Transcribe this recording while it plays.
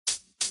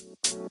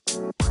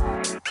All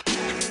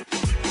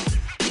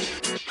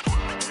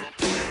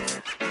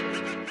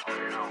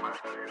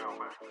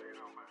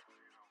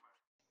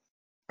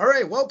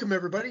right, welcome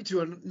everybody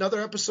to another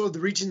episode of the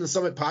Reaching the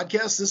Summit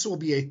podcast. This will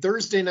be a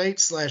Thursday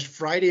night /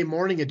 Friday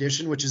morning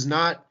edition, which is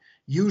not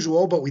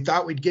usual, but we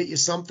thought we'd get you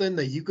something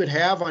that you could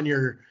have on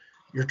your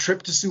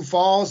trip to Sioux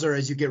Falls or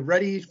as you get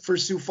ready for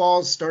Sioux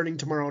Falls starting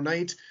tomorrow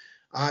night.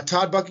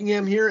 Todd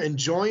Buckingham here, and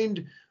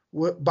joined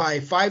by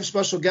 5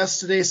 special guests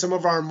today, some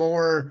of our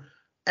more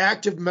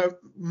active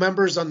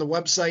members on the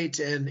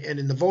website and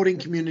in the voting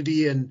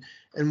community and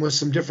with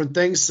some different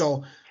things.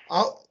 So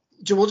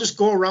we'll just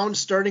go around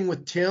starting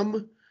with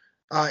Tim.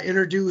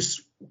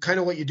 Introduce kind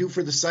of what you do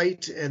for the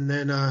site, and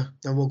then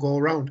we'll go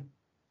around.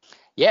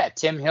 Yeah,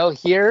 Tim Hill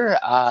here.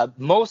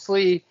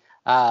 Mostly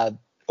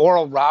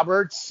Oral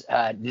Roberts.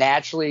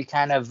 Naturally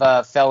kind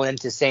of fell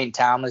into St.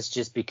 Thomas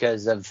just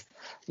because of,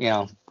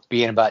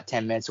 being about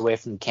 10 minutes away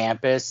from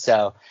campus.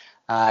 So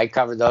I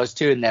cover those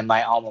two, and then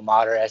my alma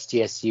mater,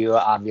 STSU,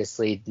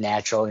 obviously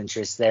natural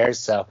interest there.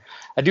 So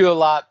I do a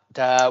lot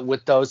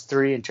with those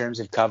three in terms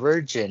of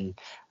coverage and,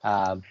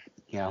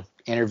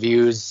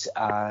 interviews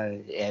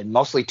and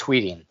mostly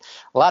tweeting.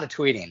 A lot of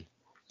tweeting.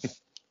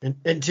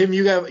 And Tim,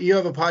 you have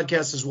a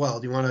podcast as well.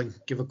 Do you want to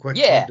give a quick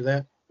plug to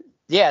that?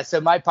 Yeah. So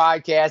my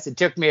podcast, it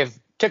took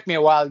me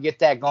a while to get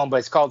that going, but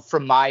it's called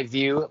From My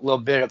View. A little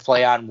bit of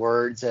play on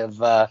words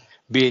of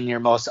being your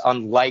most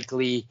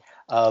unlikely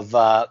of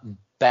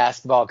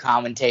basketball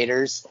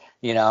commentators.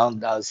 I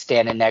was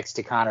standing next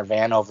to Connor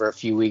Vanover a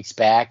few weeks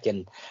back,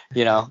 and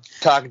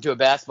talking to a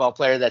basketball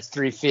player that's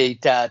 3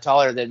 feet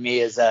taller than me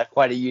is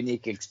quite a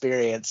unique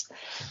experience.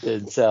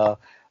 And so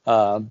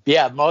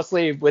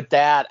mostly with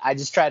that, I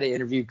just try to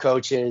interview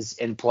coaches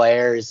and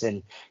players,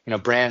 and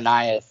Brandon and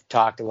I have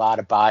talked a lot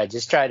about it.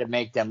 Just try to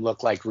make them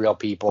look like real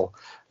people,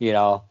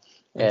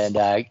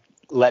 and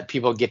let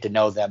people get to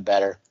know them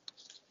better.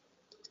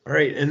 All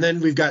right, and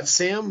then we've got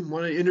Sam.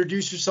 Want to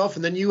introduce yourself,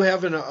 and then you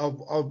have an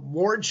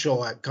award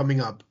show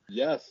coming up.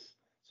 Yes.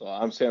 So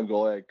I'm Sam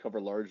Golay. I cover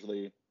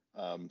largely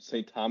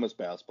St. Thomas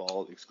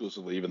basketball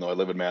exclusively, even though I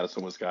live in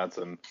Madison,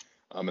 Wisconsin.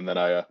 And then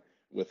I,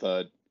 with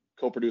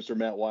co-producer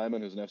Matt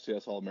Wyman, who's an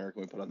FCS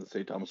All-American, we put on the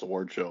St. Thomas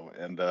Award Show,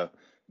 and the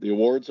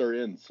awards are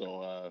in.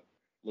 So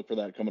look for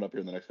that coming up here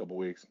in the next couple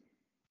of weeks.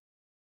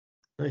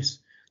 Nice.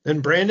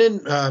 Then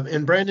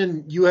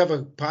Brandon, you have a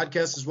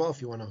podcast as well,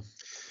 if you want to.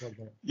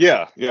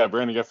 Yeah,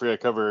 Brandon Guthrie. I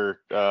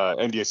cover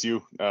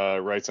NDSU,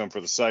 write some for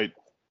the site.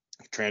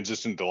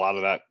 Transitioned a lot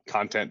of that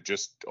content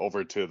just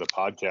over to the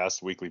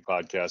podcast, weekly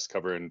podcast,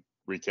 covering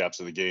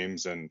recaps of the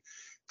games and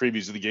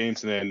previews of the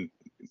games, and then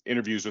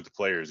interviews with the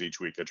players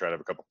each week. I try to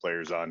have a couple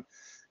players on,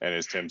 and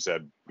as Tim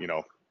said,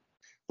 a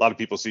lot of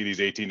people see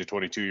these 18 to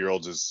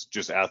 22-year-olds as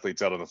just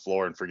athletes out on the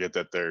floor and forget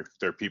that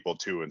they're people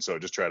too. And so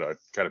just try to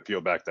kind of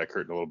peel back that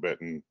curtain a little bit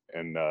and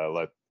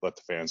let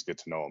the fans get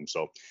to know them.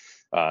 So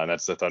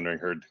that's the Thundering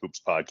Herd Hoops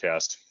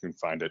podcast. You can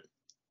find it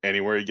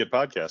anywhere you get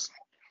podcasts.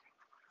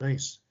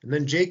 Nice. And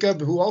then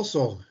Jacob, who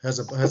also has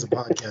a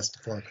podcast to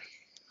plug.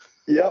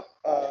 Yep.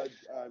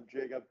 I'm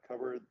Jacob,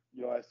 cover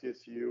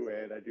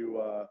STSU, and I do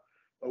a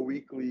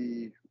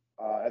weekly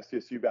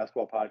STSU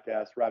basketball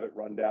podcast, Rabbit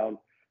Rundown,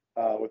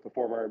 with the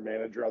former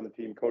manager on the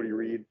team, Cody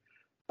Reed.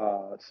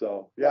 It's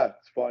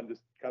fun.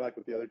 Just kind of like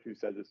what the other two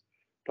said, just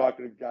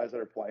talking to guys that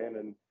are playing,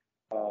 and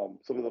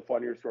some of the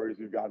funnier stories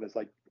we've gotten is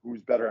like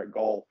who's better at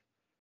golf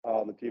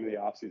on the team in the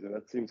offseason.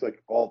 That seems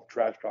like all the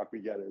trash talk we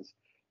get is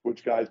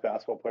which guys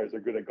basketball players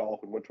are good at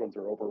golf and which ones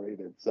are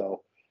overrated.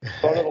 So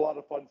I have a lot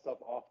of fun stuff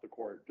off the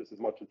court just as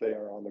much as they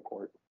are on the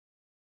court.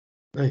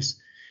 Nice.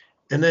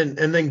 And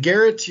then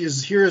Garrett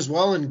is here as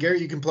well. And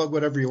Garrett, you can plug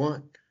whatever you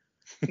want.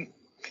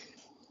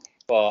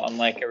 Well,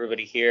 unlike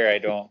everybody here, I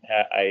don't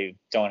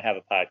have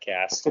a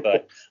podcast,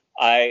 but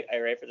I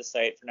write for the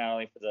site for not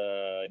only for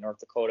the North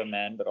Dakota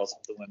men, but also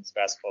for the women's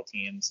basketball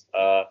teams.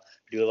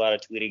 Do a lot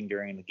of tweeting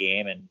during the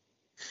game, and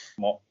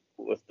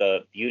with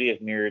the beauty of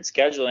mirrored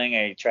scheduling,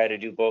 I try to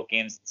do both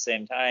games at the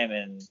same time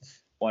and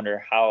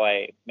wonder how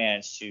I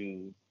managed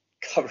to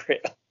cover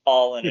it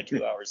all in a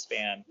 2-hour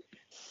span.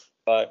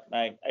 But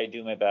I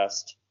do my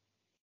best.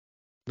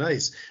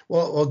 Nice.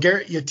 Well,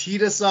 Garrett, you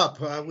teed us up.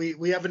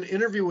 We have an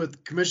interview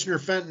with Commissioner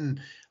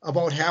Fenton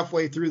about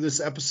halfway through this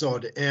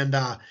episode, and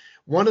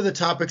one of the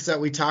topics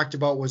that we talked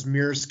about was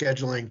mirror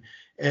scheduling,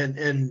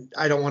 and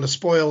I don't want to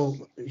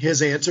spoil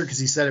his answer because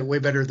he said it way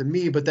better than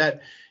me, but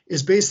that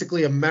is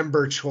basically a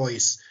member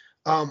choice.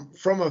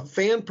 From a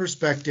fan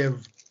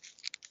perspective,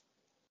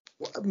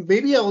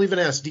 maybe I'll even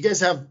ask, do you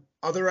guys have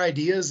other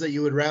ideas that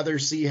you would rather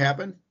see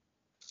happen?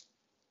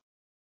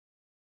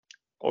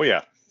 Oh,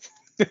 yeah.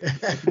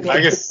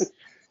 I guess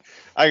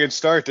I can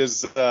start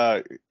as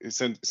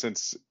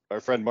since our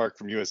friend Mark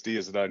from USD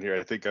isn't on here.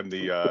 I think I'm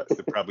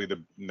probably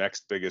the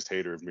next biggest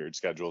hater of mirrored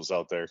schedules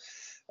out there.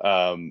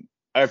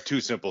 I have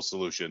two simple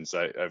solutions.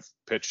 I've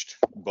pitched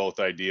both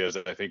ideas,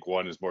 and I think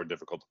one is more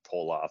difficult to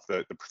pull off.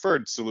 The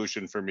preferred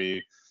solution for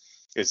me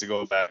is to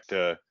go back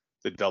to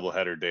the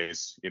doubleheader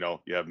days. You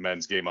have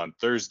men's game on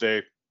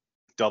Thursday,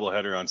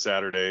 doubleheader on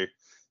Saturday,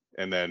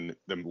 and then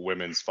the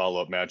women's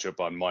follow-up matchup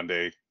on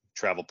Monday.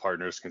 Travel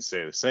partners can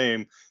stay the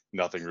same.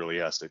 Nothing really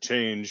has to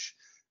change.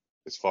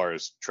 As far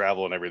as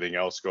travel and everything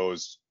else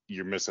goes,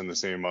 you're missing the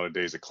same amount of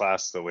days of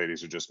class. The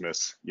ladies would just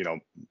miss,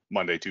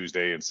 Monday,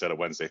 Tuesday instead of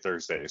Wednesday,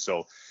 Thursday.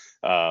 So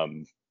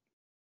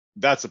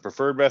that's the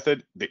preferred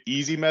method. The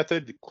easy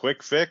method,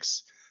 quick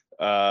fix,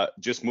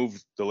 just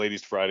move the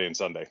ladies to Friday and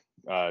Sunday.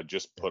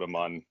 Just put them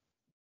on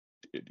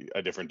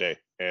a different day.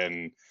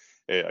 And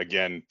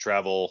again,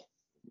 travel,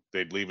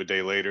 they'd leave a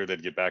day later,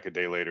 they'd get back a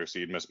day later. So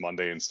you'd miss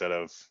Monday instead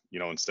of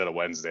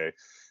Wednesday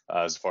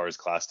as far as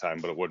class time,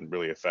 but it wouldn't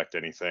really affect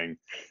anything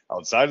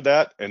outside of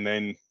that. And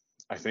then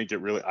I think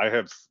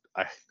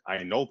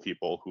I know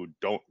people who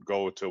don't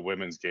go to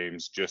women's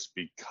games just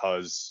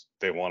because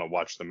they want to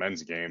watch the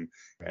men's game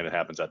and it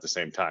happens at the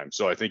same time.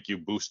 So I think you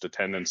boost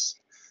attendance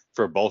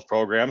for both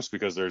programs,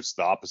 because there's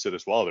the opposite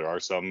as well. There are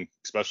some,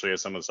 especially at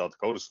some of the South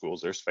Dakota schools,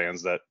 there's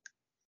fans that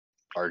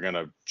are going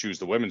to choose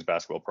the women's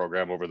basketball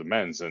program over the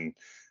men's. And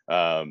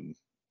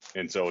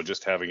so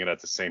just having it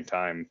at the same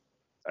time,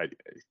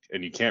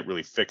 and you can't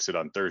really fix it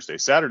on Thursday.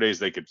 Saturdays,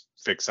 they could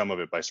fix some of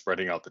it by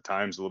spreading out the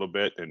times a little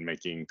bit and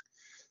making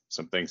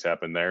some things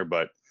happen there.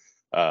 But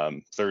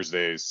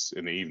Thursdays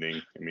in the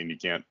evening, I mean, you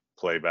can't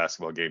play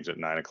basketball games at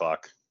 9:00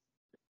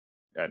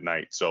 at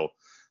night. So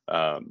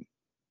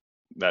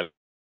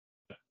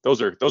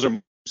those are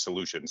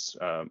solutions.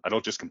 I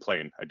don't just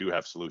complain. I do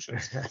have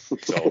solutions.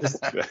 So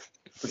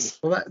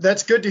well,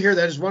 that's good to hear.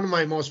 That is one of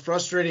my most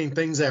frustrating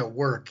things at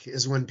work,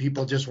 is when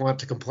people just want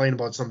to complain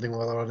about something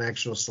without an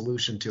actual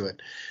solution to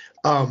it.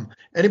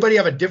 Anybody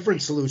have a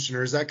different solution,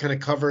 or does that kind of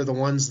cover the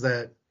ones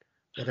that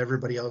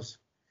everybody else?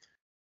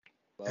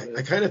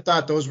 I kind of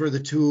thought those were the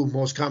two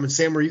most common.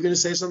 Sam, were you going to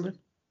say something?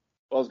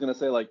 Well, I was going to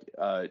say,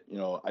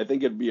 I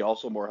think it'd be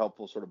also more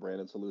helpful sort of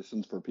branded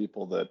solutions for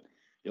people that,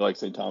 like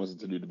St. Thomas,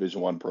 it's a new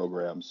Division I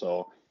program.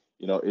 So,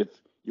 if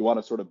you want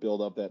to sort of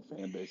build up that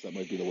fan base, that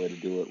might be the way to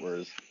do it.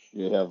 Whereas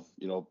you have,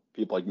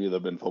 people like me that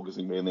have been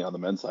focusing mainly on the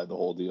men's side the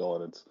whole deal,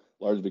 and it's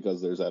largely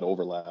because there's that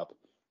overlap.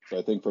 So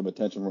I think from a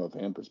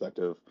fan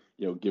perspective,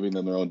 giving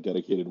them their own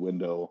dedicated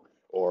window,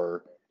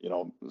 or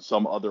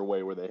some other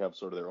way where they have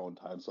sort of their own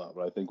time slot,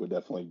 but I think would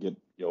definitely get,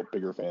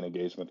 bigger fan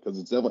engagement, because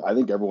it's definitely, I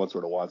think everyone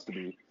sort of wants to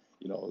be,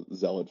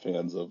 zealot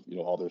fans of,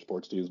 all their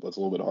sports teams, but it's a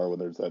little bit hard when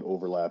there's that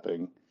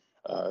overlapping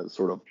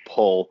sort of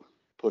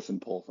push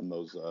and pull from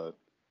those,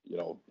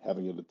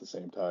 having it at the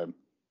same time.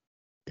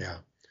 Yeah.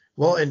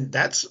 Well, and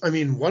that's,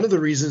 one of the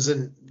reasons,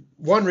 and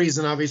one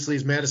reason obviously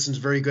is Madison's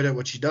very good at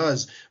what she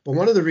does, but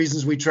one of the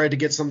reasons we tried to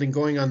get something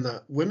going on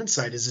the women's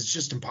side is it's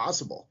just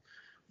impossible.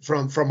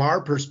 From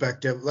our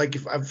perspective, like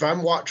if I'm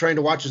trying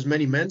to watch as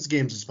many men's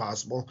games as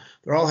possible,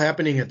 they're all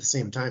happening at the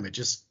same time. It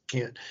just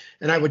can't.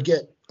 And I would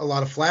get a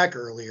lot of flack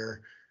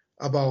earlier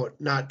about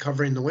not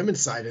covering the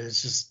women's side, and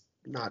it's just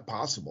not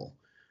possible.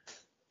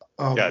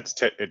 Yeah,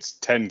 it's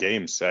 10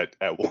 games at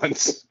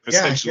once,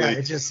 essentially. Yeah,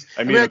 it just.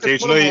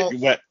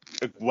 Occasionally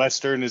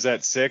Western is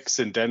at 6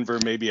 and Denver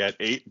maybe at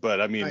 8, but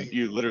right.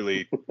 You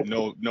literally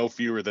no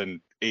fewer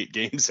than 8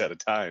 games at a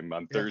time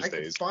on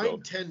Thursdays. I can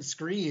find 10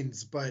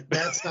 screens, but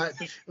that's not.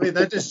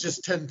 That is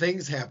just 10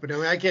 things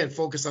happening. I can't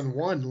focus on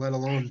one, let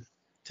alone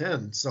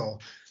 10. So,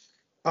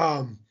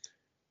 one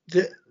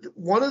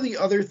of the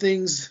other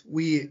things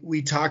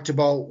we talked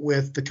about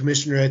with the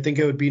commissioner, I think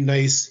it would be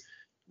nice.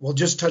 We'll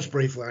just touch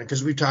briefly on,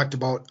 because we've talked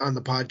about on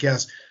the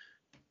podcast.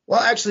 Well,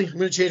 actually, I'm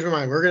going to change my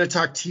mind. We're going to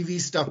talk TV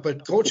stuff,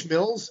 but Coach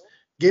Mills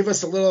gave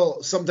us a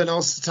little something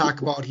else to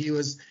talk about. He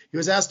was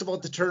asked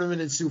about the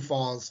tournament in Sioux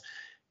Falls,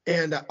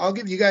 and I'll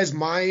give you guys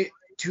my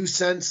 2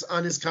 cents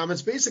on his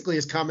comments. Basically,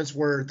 his comments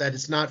were that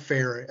it's not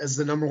fair, as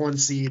the number 1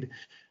 seed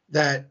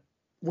that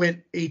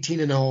went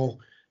 18-0,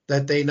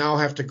 that they now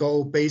have to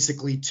go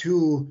basically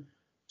to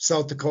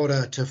South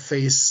Dakota to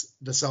face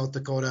the South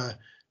Dakota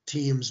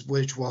teams,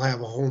 which will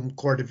have a home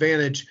court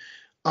advantage.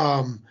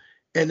 And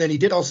then he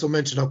did also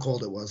mention how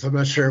cold it was. I'm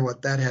not sure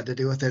what that had to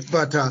do with it,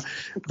 but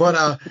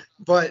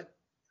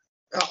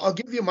I'll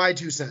give you my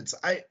 2 cents.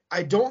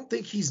 I don't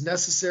think he's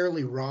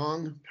necessarily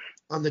wrong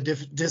on the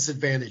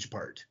disadvantage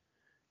part.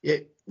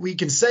 We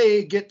can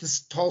say get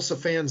the Tulsa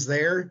fans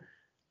there.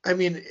 Are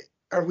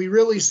we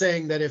really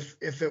saying that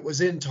if it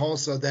was in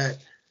Tulsa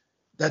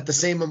that the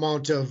same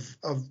amount of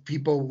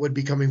people would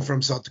be coming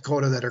from South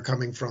Dakota that are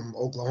coming from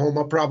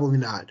Oklahoma? Probably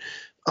not.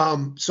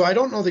 So I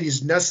don't know that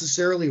he's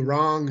necessarily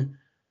wrong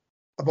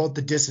about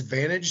the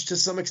disadvantage to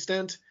some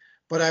extent,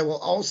 but I will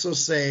also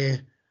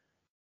say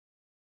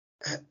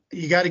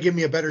you got to give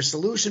me a better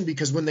solution,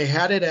 because when they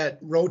had it at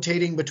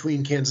rotating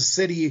between Kansas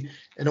City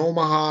and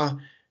Omaha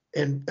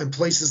and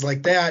places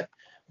like that,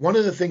 one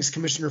of the things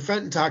Commissioner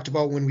Fenton talked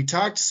about when we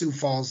talked Sioux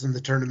Falls in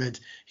the tournament,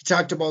 he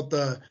talked about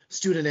the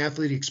student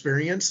athlete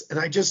experience. And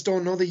I just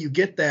don't know that you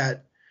get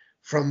that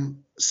from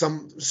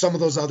some of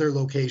those other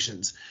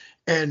locations.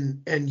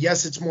 And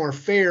yes, it's more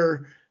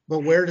fair,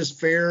 but where does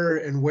fair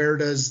and where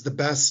does the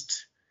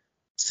best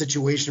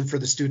situation for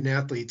the student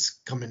athletes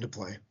come into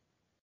play?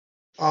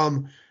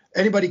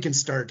 Anybody can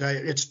start.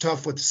 It's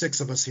tough with 6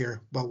 of us here,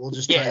 but we'll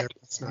just try our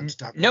best not to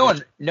talk.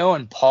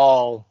 Knowing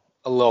Paul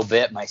a little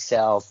bit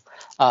myself.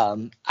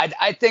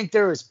 I think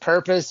there was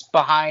purpose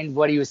behind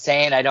what he was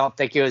saying. I don't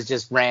think it was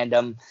just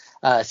random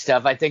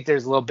stuff. I think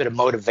there's a little bit of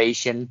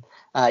motivation.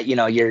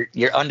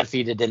 You're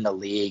undefeated in the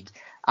league.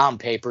 On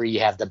paper, you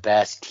have the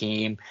best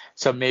team.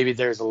 So maybe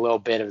there's a little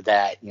bit of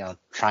that,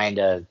 trying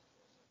to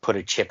put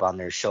a chip on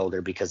their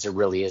shoulder because there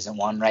really isn't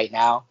one right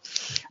now.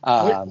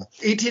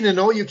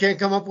 18-0, you can't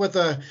come up with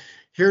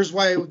here's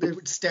why they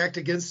stacked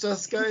against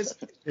us, guys.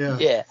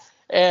 Yeah.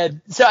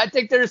 And so I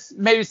think there's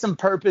maybe some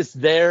purpose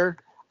there.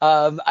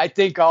 I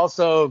think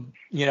also,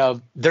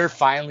 they're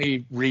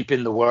finally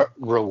reaping the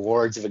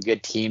rewards of a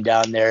good team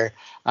down there.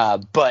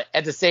 But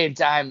at the same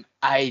time,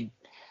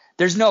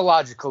 there's no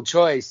logical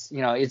choice.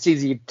 It's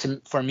easy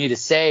for me to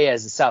say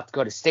as a South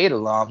Dakota State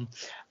alum,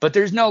 but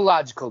there's no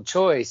logical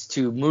choice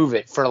to move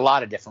it for a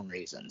lot of different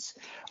reasons.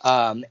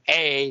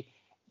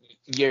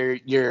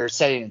 You're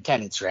setting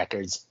attendance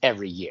records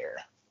every year.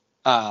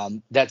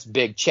 That's a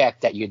big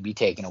check that you'd be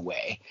taking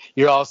away.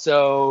 You're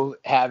also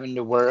having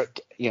to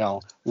work,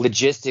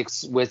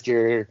 logistics with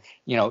your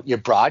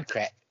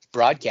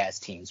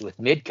broadcast teams with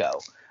Midco.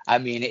 I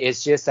mean,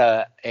 it's just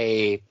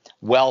a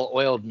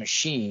well-oiled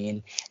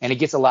machine, and it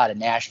gets a lot of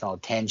national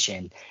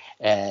attention.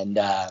 And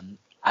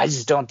I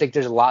just don't think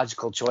there's a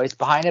logical choice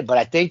behind it. But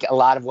I think a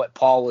lot of what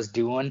Paul was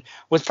doing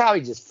was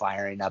probably just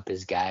firing up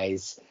his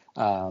guys.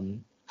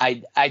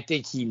 I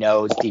think he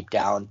knows deep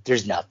down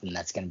there's nothing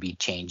that's going to be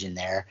changing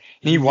there.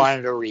 He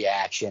wanted a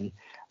reaction.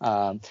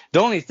 The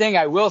only thing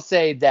I will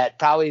say that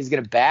probably is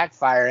going to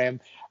backfire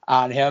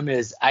on him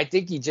is I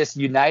think he just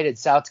united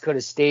South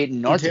Dakota State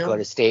and North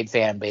Dakota State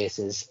fan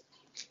bases.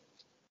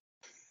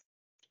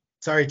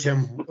 Sorry,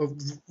 Tim.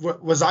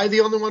 Was I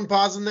the only one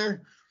pausing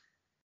there?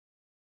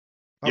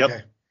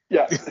 Okay.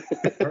 Yep. Yeah.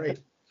 All right.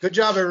 Good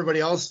job,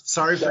 everybody else.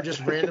 Sorry for just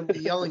randomly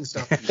yelling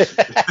stuff.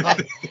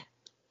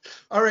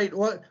 All right.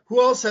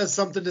 Who else has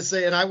something to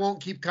say? And I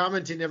won't keep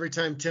commenting every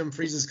time Tim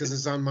freezes because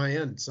it's on my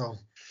end. So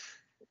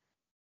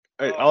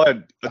I'll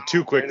add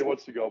two quick. Brandon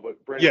wants to go,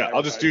 but Brandon,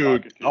 I'll just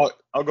do.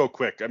 I'll go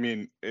quick. I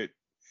mean,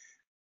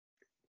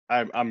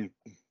 I'm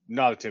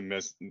not a Tim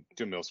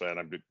Mills fan.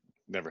 I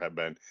never have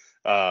been.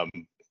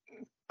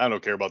 I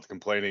don't care about the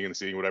complaining and the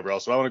seating, whatever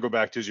else. So I want to go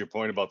back to your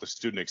point about the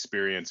student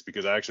experience,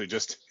 because I actually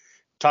just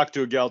talked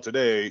to a gal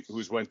today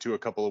who's went to a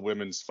couple of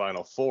women's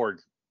Final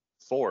Fours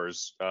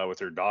with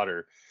her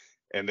daughter,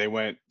 and they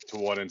went to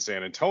one in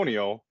San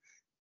Antonio,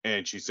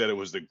 and she said it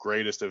was the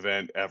greatest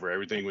event ever.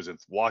 Everything was in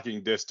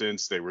walking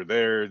distance. They were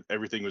there.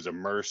 Everything was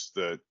immersed.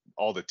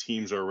 All the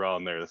teams are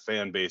around there, the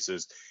fan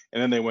bases.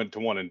 And then they went to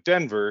one in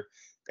Denver,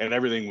 and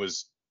everything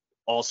was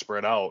all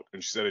spread out.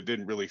 And she said it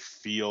didn't really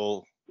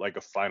feel like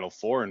a Final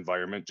Four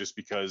environment just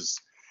because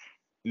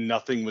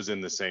nothing was in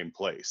the same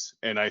place.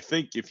 And I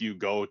think if you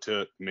go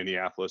to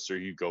Minneapolis or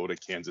you go to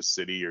Kansas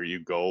City or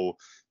you go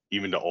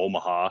even to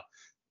Omaha,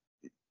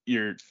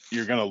 you're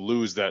going to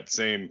lose that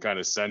same kind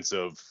of sense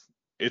of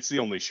it's the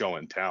only show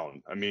in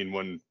town. I mean,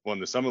 when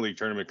the Summit League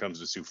tournament comes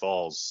to Sioux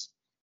Falls,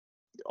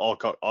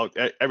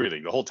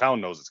 everything, the whole town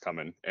knows it's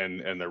coming,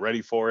 and they're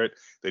ready for it.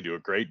 They do a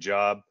great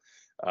job.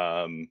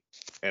 And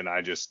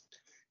I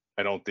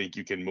don't think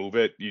you can move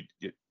it.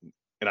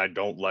 And I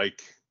don't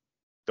like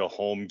the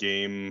home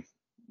game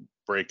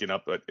breaking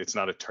up. But it's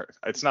not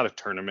a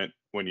tournament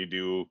when you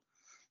do,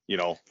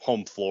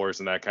 home floors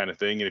and that kind of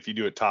thing. And if you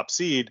do a top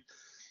seed,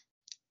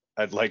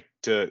 I'd like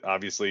to,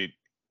 obviously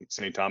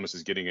St. Thomas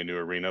is getting a new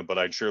arena, but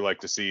I'd sure like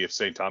to see if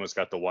St. Thomas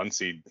got the 1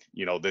 seed,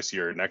 this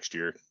year or next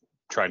year,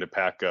 trying to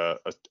pack a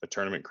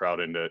tournament crowd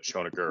into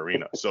Schoenecker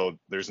Arena. So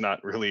there's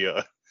not really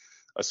a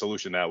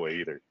solution that way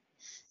either.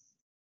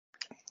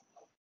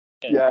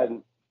 Yeah,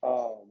 and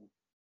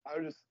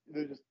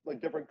there's just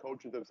like different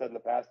coaches have said in the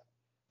past.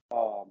 I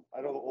know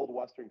the old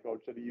Western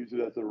coach said he used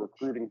it as a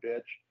recruiting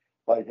pitch.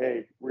 Like,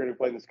 hey, we're going to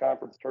play in this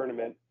conference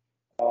tournament.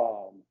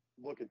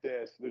 Look at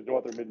this. There's no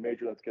other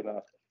mid-major that's going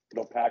to,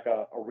 pack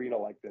a arena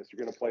like this.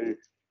 You're going to play,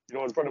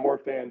 in front of more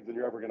fans than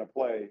you're ever going to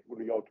play when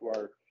we go to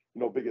our,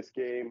 biggest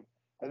game.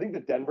 I think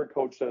the Denver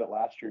coach said it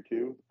last year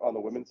too on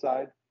the women's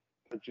side.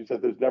 But she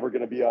said there's never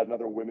going to be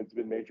another women's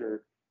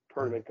mid-major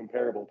tournament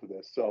comparable to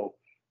this. So,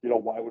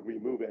 why would we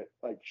move it?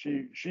 Like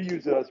she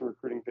used it as a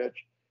recruiting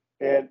pitch,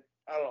 and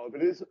I don't know if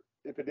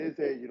it is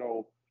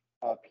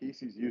a piece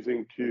he's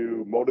using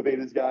to motivate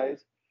his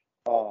guys.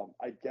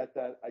 I get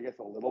that, I guess,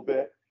 a little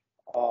bit.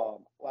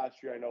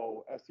 Last year, I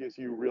know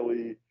SDSU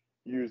really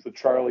used the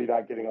Charlie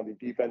not getting on the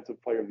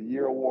Defensive Player of the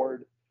Year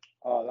award.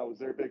 That was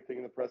their big thing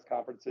in the press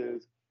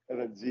conferences, and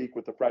then Zeke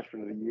with the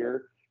Freshman of the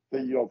Year. They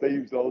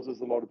used those as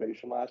the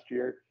motivation last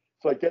year.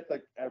 So I get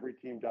that every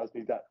team does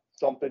need that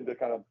something to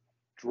kind of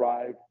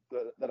drive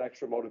that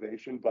extra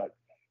motivation, but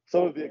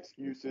some of the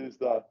excuses,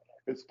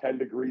 it's 10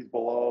 degrees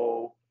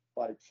below,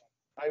 like,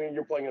 I mean,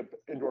 you're playing an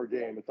indoor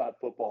game. It's not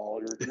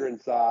football. You're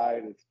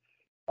inside. It's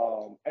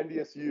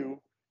NDSU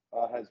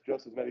has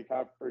just as many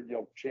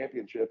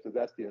championships as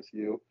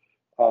SDSU.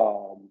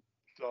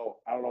 So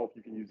I don't know if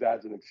you can use that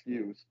as an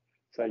excuse,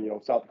 saying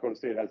South Dakota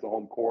State has the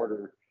home court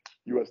or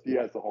USD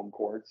has the home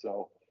court.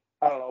 So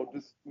I don't know.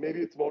 Just maybe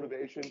it's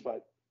motivation,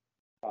 but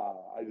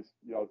I just,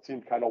 it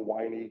seemed kind of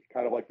whiny,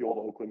 kind of like the old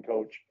Oakland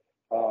coach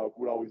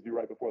would always do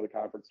right before the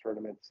conference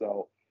tournament.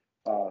 So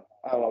I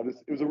don't know.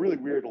 It was a really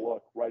weird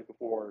look right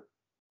before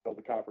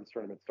the conference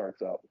tournament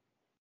starts up.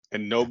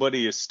 And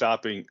nobody is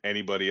stopping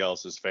anybody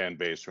else's fan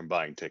base from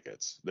buying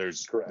tickets.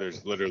 There's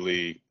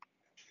literally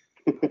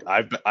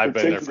I've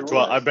been there for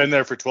 12. I've been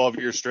there for 12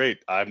 years straight.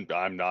 I'm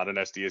not an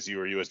SDSU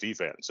or USD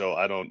fan, so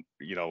I don't.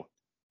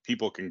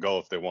 People can go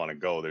if they want to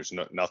go. There's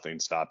nothing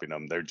stopping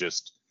them. They're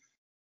just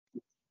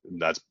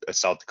that's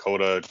South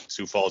Dakota,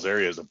 Sioux Falls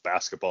area is a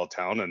basketball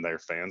town, and their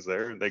fans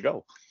there. They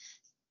go.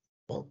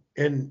 Well,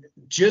 and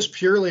just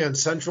purely on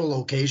central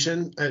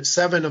location,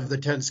 7 of the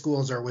 10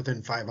 schools are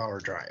within 5-hour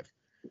drive,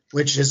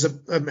 which is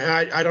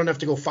I don't have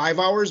to go 5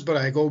 hours, but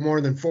I go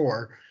more than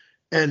 4,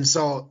 and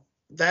so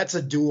that's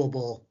a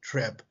doable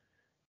trip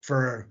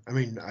for. I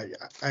mean,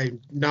 I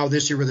now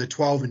this year with a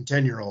 12 and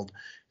 10-year-old,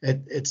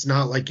 it's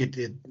not like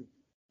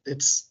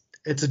it's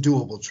a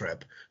doable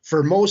trip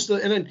for most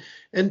of,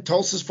 and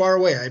Tulsa's far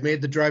away. I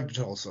made the drive to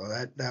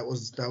Tulsa. That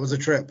was a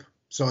trip.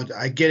 So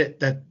I get it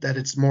that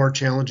it's more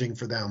challenging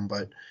for them,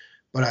 but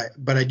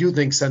I do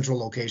think central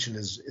location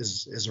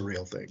is a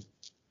real thing.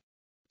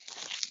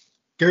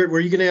 Garrett, were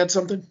you going to add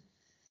something?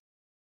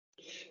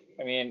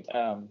 I mean,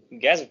 you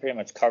guys have pretty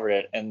much covered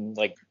it, and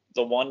like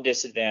the one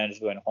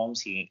disadvantage going home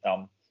seat,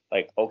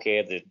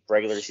 okay, the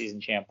regular season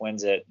champ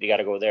wins it, you got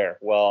to go there.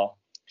 Well,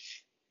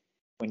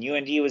 when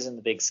UND was in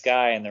the Big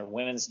Sky and their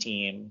women's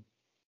team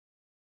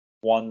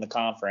won the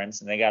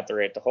conference and they got the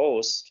right to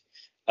host,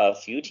 a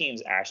few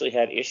teams actually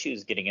had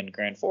issues getting into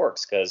Grand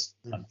Forks because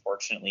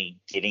unfortunately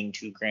getting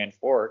to Grand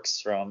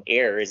Forks from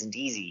air isn't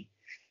easy.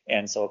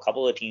 And so a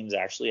couple of teams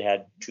actually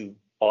had to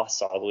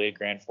bus all the way to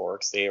Grand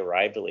Forks. They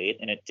arrived late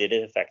and it did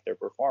affect their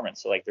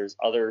performance. So like there's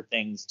other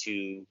things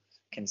to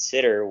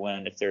consider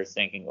if they're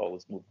thinking, oh,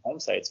 let's move home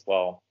sites.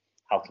 Well,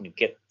 how can you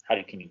get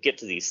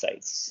to these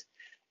sites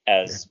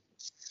as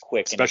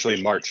quick especially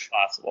in March as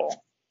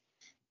possible?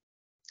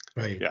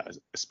 Right. Yeah,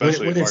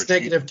 especially when it's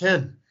negative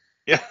 10.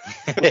 Yeah.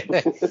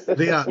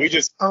 Yeah. We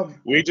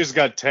just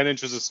got 10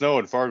 inches of snow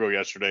in Fargo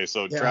yesterday,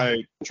 so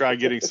try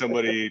getting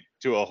somebody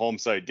to a home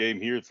site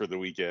game here for the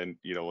weekend,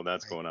 when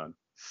that's going on.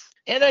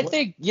 And I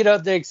think,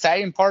 the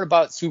exciting part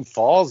about Sioux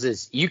Falls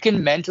is you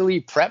can mentally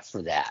prep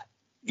for that.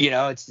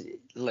 It's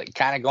like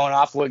kind of going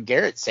off what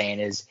Garrett's saying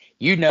is,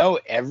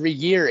 every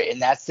year,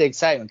 and that's the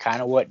excitement,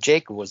 kind of what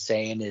Jacob was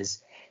saying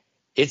is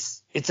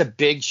it's a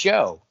big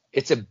show.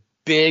 It's a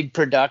big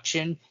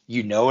production.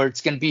 Where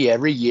it's going to be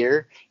every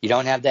year. You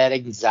don't have that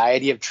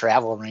anxiety of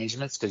travel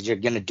arrangements because you're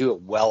going to do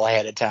it well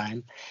ahead of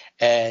time.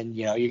 And,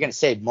 you're going to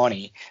save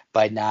money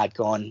by not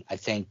going. I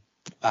think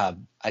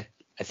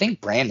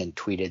Brandon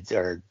tweeted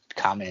or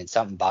commented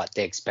something about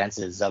the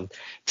expenses of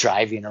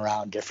driving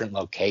around different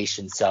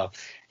locations. So,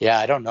 yeah,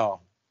 I don't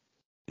know.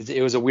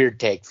 It was a weird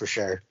take for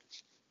sure.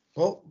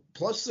 Well,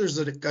 plus there's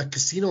a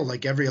casino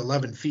like every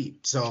 11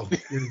 feet. So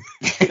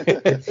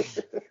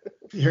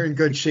you're in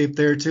good shape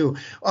there too.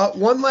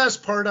 One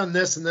last part on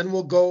this, and then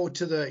we'll go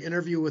to the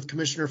interview with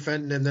Commissioner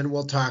Fenton, and then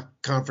we'll talk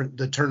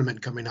the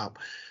tournament coming up.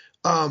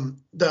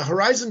 The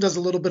Horizon does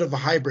a little bit of a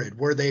hybrid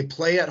where they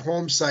play at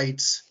home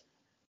sites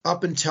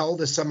up until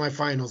the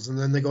semifinals, and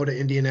then they go to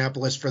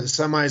Indianapolis for the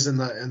semis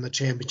and the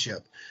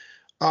championship.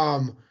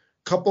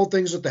 Couple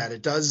things with that.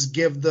 It does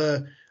give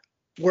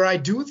where I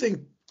do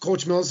think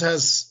Coach Mills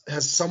has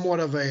somewhat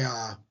of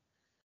a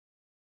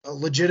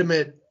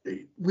legitimate.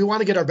 We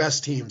want to get our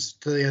best teams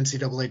to the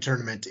NCAA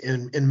tournament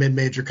in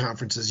mid-major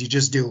conferences. You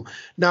just do.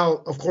 Now,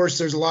 of course,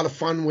 there's a lot of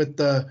fun with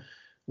the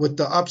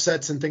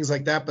upsets and things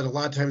like that, but a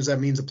lot of times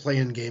that means a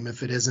play-in game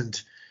if it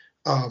isn't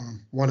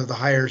one of the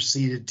higher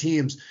seeded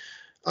teams.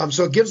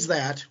 So it gives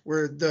that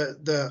where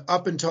the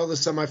up until the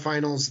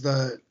semifinals,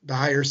 the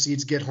higher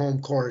seeds get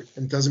home court.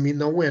 And it doesn't mean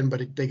they'll win,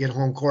 but they get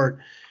home court.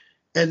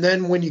 And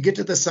then when you get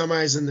to the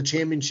semis and the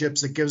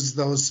championships, it gives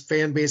those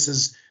fan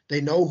bases,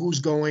 they know who's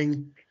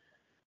going.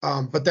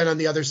 But then on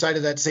the other side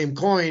of that same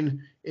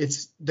coin,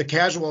 it's the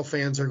casual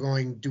fans are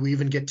going, do we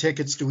even get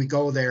tickets? Do we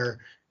go there?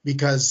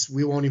 Because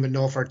we won't even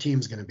know if our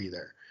team's going to be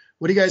there.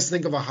 What do you guys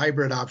think of a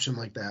hybrid option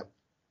like that?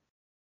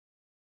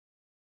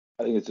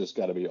 I think it's just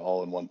got to be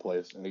all in one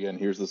place. And again,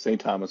 here's the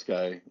St. Thomas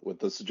guy with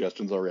the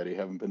suggestions already.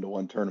 Haven't been to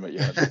one tournament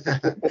yet.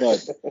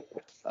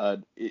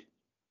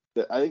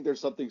 But I think there's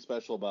something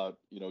special about,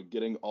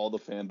 getting all the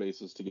fan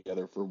bases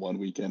together for one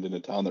weekend in a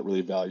town that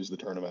really values the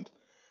tournament.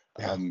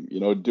 Yeah.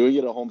 Doing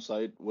it at home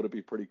site, would it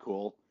be pretty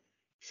cool?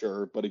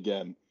 Sure. But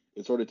again,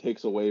 it sort of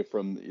takes away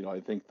from, I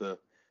think the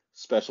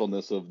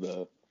specialness of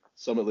the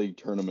Summit League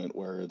tournament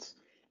where it's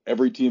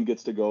every team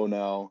gets to go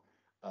now.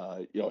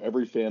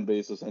 Every fan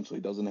base essentially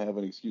doesn't have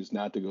an excuse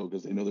not to go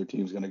because they know their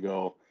team's going to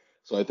go.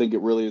 So I think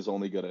it really is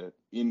only going to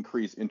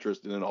increase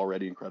interest in an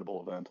already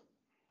incredible event.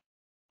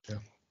 Yeah.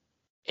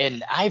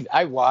 And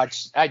I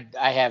watched, I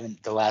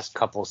haven't the last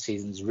couple of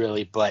seasons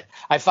really, but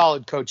I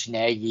followed Coach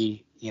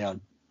Nagy,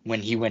 when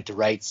he went to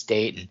Wright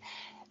State, and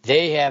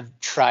they have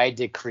tried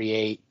to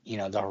create,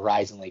 the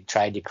Horizon League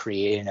tried to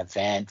create an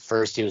event.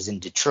 First it was in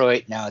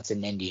Detroit, now it's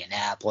in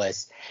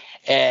Indianapolis.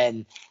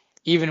 And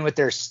even with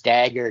their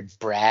staggered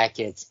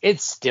brackets, it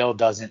still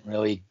doesn't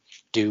really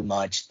do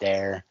much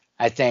there.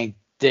 I think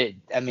that,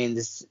 I mean,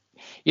 this,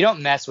 you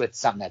don't mess with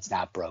something that's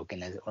not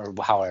broken, or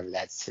however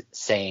that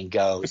saying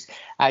goes.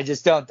 I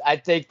just don't. I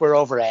think we're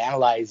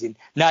overanalyzing.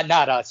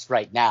 Not us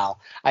right now.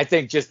 I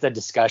think just the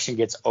discussion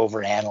gets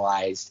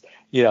overanalyzed.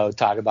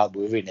 Talk about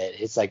moving it.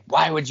 It's like,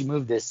 why would you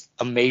move this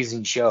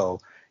amazing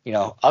show?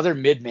 Other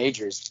mid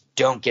majors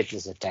don't get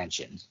this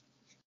attention.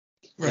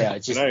 Right.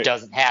 It just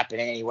doesn't happen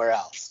anywhere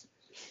else.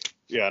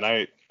 Yeah,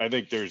 and I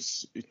think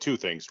there's two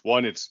things.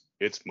 One, it's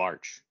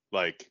March.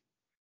 Like,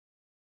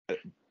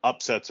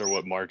 upsets are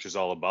what March is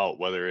all about,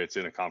 whether it's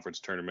in a conference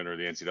tournament or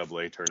the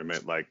NCAA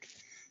tournament. Like,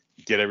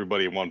 get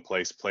everybody in one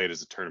place, play it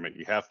as a tournament.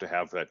 You have to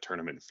have that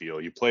tournament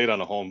feel. You play it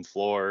on a home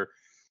floor,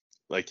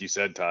 like you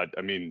said, Todd.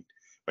 I mean,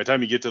 by the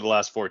time you get to the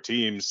last four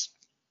teams,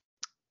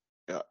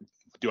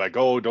 do I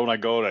go? Don't I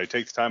go? Do I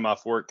take the time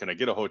off work? Can I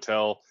get a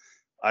hotel?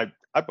 I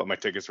bought my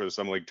tickets for the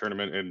Summer League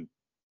tournament in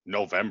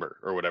November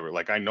or whatever.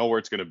 Like, I know where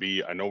it's going to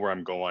be. I know where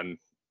I'm going.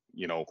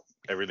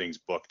 Everything's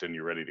booked and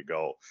you're ready to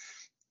go.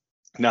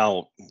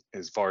 Now,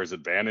 as far as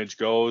advantage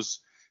goes,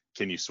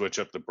 can you switch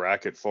up the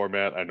bracket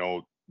format? I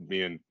know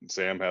me and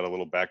Sam had a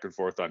little back and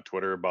forth on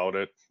Twitter about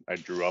it. I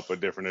drew up a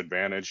different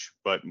advantage,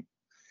 but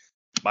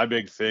my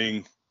big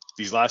thing,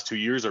 these last 2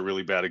 years are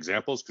really bad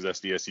examples because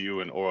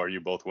SDSU and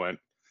ORU both went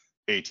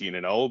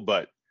 18-0,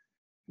 but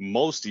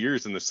most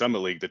years in the Summit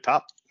League, the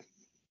top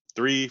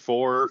 3,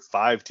 4,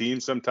 5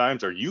 teams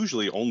sometimes are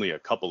usually only a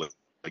couple of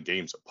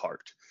games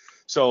apart.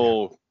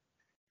 So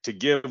to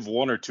give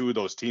one or two of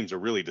those teams a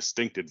really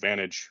distinct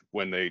advantage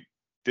when they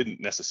didn't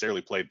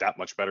necessarily play that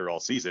much better all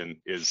season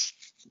is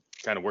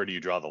kind of, where do you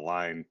draw the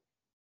line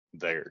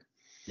there?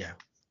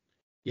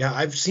 Yeah,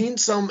 I've seen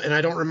some, and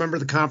I don't remember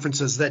the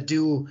conferences that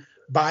do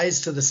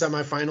buys to the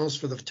semifinals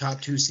for the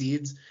top 2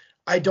 seeds.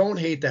 I don't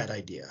hate that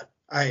idea.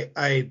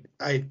 I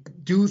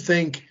do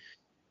think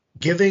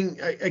giving,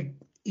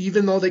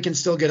 even though they can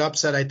still get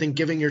upset, I think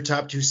giving your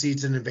top 2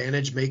 seeds an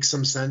advantage makes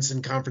some sense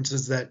in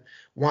conferences that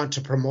want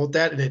to promote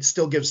that, and it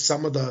still gives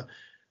some of the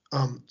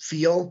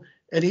feel.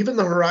 And even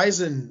the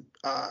Horizon,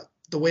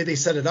 the way they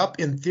set it up,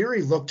 in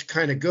theory, looked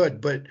kind of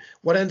good. But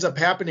what ends up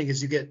happening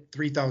is you get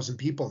 3,000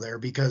 people there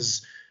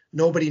because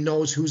nobody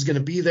knows who's going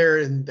to be there,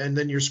 and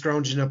then you're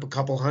scrounging up a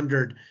couple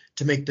hundred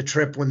to make the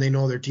trip when they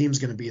know their team's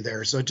going to be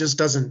there. So it just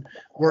doesn't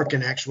work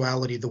in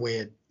actuality the way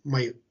it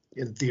might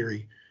in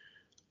theory.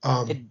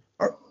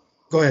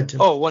 Go ahead,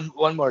 Tim. Oh,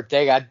 one more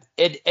thing. And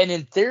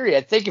in theory,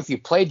 I think if you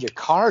played your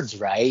cards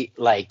right,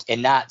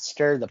 and not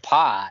stir the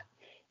pot,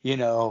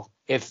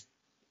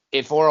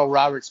 if Oral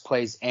Roberts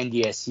plays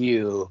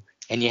NDSU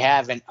and you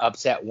have an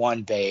upset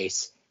one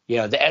base, the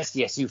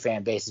SDSU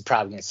fan base is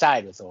probably going to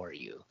side with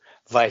ORU,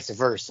 vice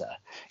versa.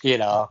 Yeah,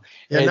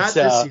 not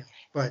this year,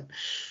 but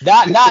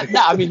not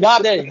I mean,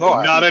 not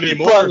anymore. Not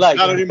anymore. But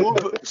not anymore.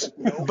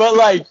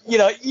 But you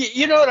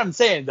know what I'm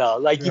saying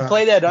though. You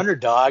play that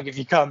underdog. If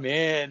you come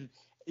in,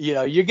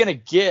 you're going to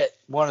get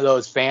one of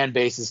those fan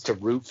bases to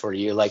root for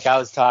you. Like, I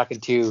was talking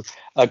to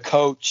a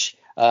coach,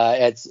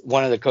 at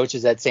one of the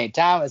coaches at St.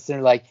 Thomas, and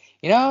they're like,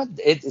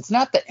 it's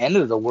not the end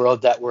of the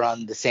world that we're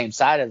on the same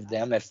side of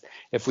them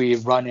if we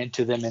run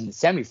into them in the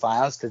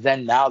semifinals, because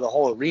then now the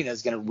whole arena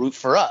is going to root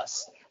for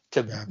us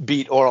to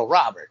beat Oral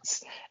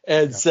Roberts.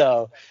 And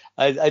so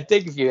I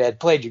think if you had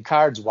played your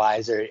cards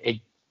wiser, it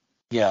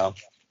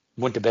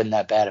wouldn't have been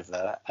that bad of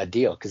a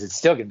deal, because it's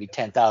still going to be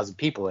 10,000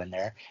 people in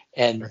there,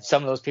 and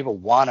some of those people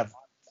want to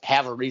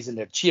have a reason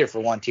to cheer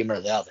for one team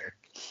or the other.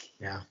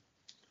 Yeah,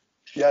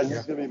 and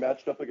he's going to be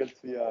matched up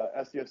against the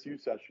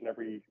SDSU session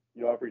every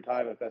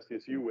time if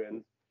SDSU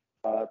wins.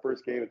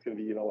 First game, it's going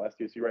to be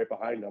SDSU right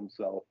behind them.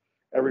 So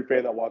every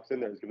fan that walks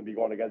in there is going to be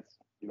going against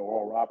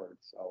Oral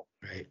Roberts. So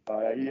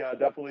he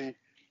definitely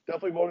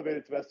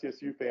motivated some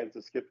SDSU fans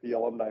to skip the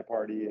alumni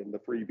party and the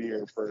free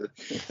beer to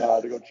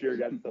go cheer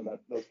against them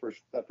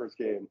that first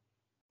game.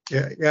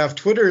 Yeah. If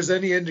Twitter is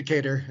any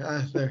indicator,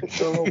 they're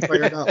a little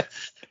fired up.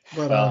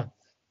 But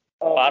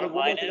bottom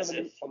line is,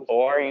 if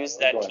ORU's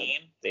that team,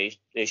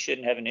 they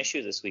shouldn't have an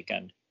issue this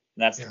weekend.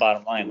 And that's the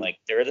bottom line. Like,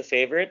 they're the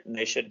favorite, and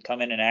they should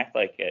come in and act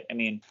like it. I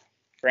mean,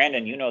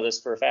 Brandon, you know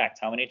this for a fact.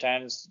 How many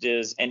times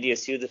does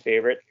NDSU the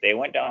favorite? They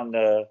went down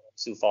to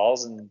Sioux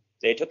Falls and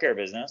they took care of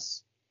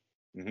business.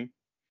 Mm-hmm.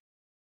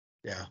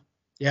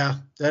 Yeah.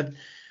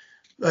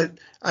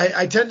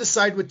 I tend to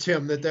side with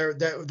Tim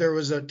that there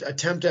was an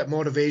attempt at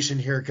motivation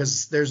here,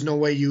 because there's no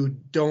way you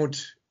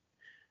don't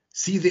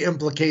see the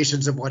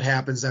implications of what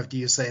happens after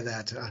you say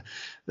that.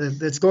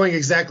 It's going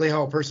exactly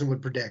how a person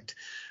would predict.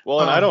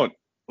 Well, and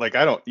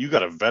you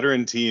got a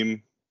veteran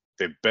team.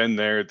 They've been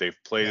there. They've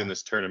played in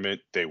this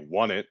tournament. They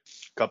won it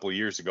a couple of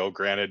years ago.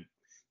 Granted,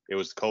 it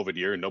was the COVID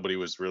year and nobody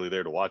was really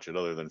there to watch it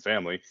other than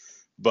family.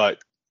 But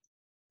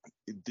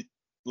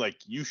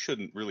you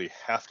shouldn't really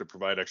have to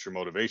provide extra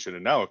motivation.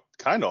 And now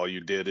kind of all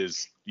you did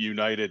is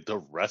united the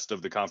rest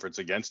of the conference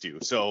against you.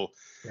 So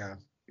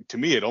to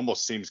me, it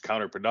almost seems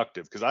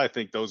counterproductive, because I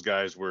think those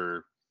guys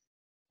were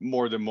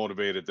more than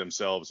motivated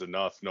themselves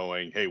enough,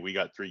 knowing, hey, we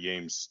got 3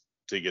 games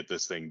to get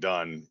this thing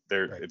done.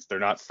 Right. They're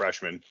not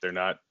freshmen. They're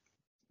not.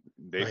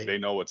 Right. They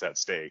know what's at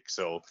stake.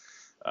 So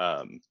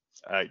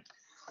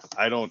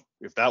I don't.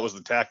 If that was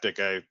the tactic,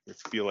 I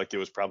feel like it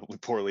was probably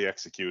poorly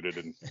executed,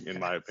 in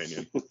my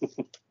opinion.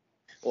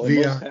 Well,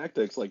 in most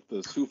tactics, like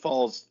the Sioux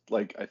Falls,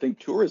 like I think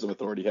Tourism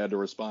Authority had to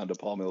respond to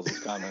Paul Mills'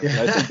 comments.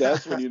 And I think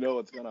that's when you know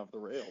it's gone off the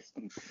rails.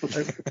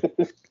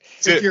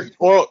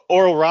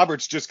 Oral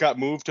Roberts just got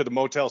moved to the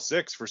Motel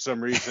 6 for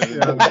some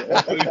reason.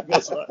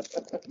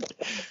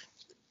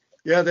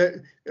 Yeah,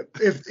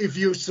 if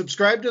you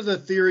subscribe to the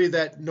theory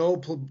that no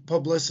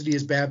publicity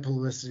is bad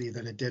publicity,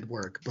 then it did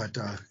work. But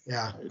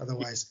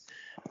otherwise,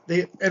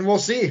 we'll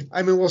see.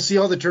 I mean, we'll see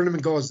how the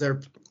tournament goes.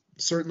 They're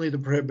certainly the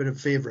prohibitive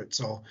favorite.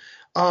 So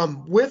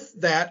with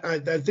that,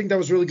 I think that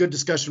was a really good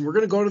discussion. We're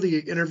going to go to the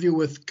interview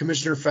with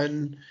Commissioner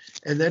Fenton,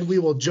 and then we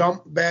will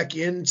jump back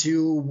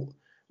into,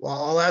 well,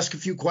 I'll ask a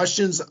few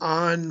questions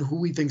on who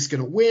we think is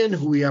going to win,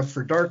 who we have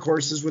for dark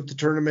horses with the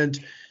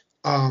tournament,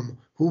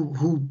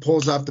 who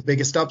pulls off the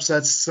biggest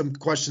upsets, some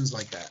questions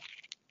like that.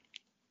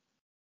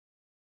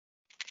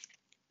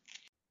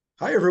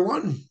 Hi,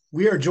 everyone.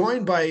 We are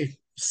joined by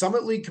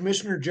Summit League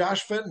Commissioner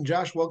Josh Fenton.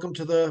 Josh, welcome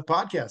to the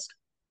podcast.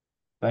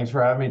 Thanks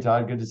for having me,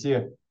 Todd. Good to see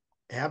you.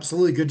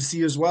 Absolutely. Good to see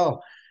you as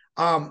well.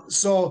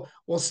 So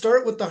we'll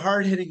start with the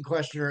hard-hitting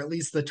question, or at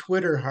least the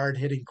Twitter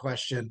hard-hitting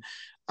question.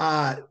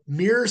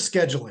 Mirror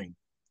scheduling.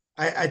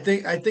 I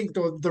think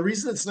the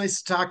reason it's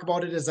nice to talk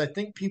about it is I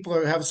think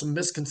people have some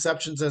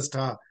misconceptions as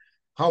to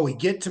how we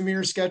get to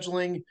mirror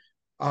scheduling,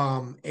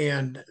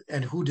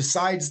 and who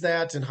decides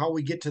that and how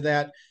we get to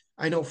that.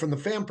 I know from the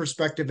fan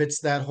perspective,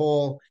 it's that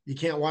whole, you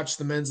can't watch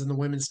the men's and the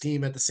women's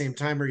team at the same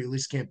time, or you at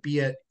least can't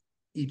be at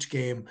each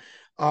game.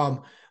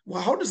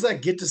 Well, how does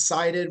that get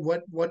decided?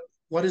 What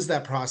does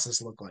that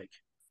process look like?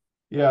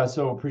 Yeah,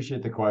 so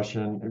appreciate the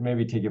question. And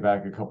maybe take it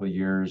back a couple of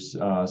years.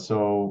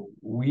 So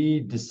we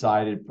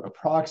decided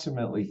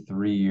approximately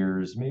 3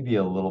 years, maybe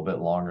a little bit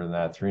longer than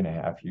that,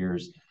 3.5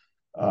 years.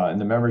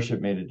 And the membership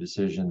made a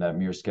decision that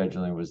mirror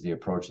scheduling was the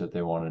approach that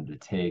they wanted to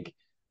take,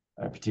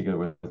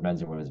 particularly with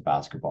men's and women's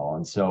basketball.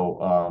 And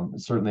so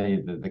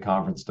certainly the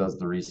conference does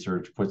the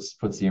research,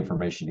 puts the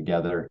information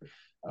together.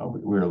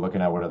 We were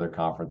looking at what other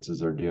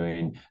conferences are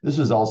doing. This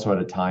was also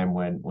at a time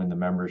when the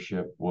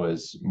membership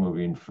was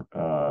moving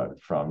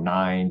from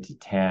 9 to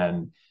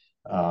 10,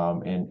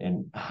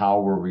 and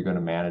how were we going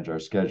to manage our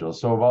schedule?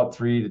 So about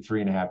 3 to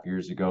 3.5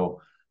 years ago,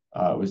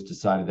 it was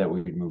decided that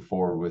we would move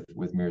forward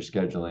with mirror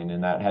scheduling,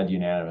 and that had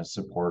unanimous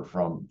support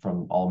from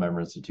all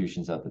member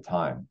institutions at the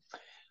time.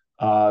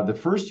 The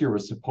first year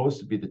was supposed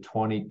to be the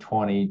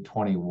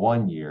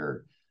 2020-21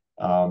 year.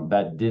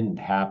 That didn't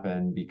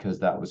happen because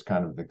that was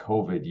kind of the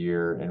COVID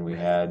year, and we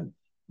had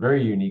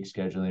very unique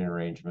scheduling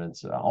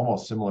arrangements,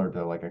 almost similar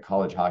to like a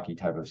college hockey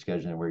type of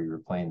scheduling where you were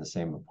playing the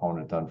same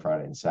opponent on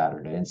Friday and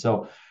Saturday. And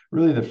so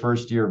really the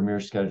first year of mirror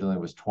scheduling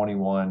was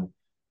 21,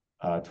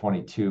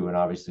 22, and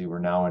obviously we're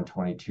now in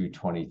 22,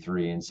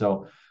 23. And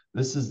so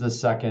this is the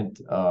second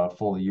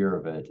full year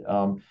of it.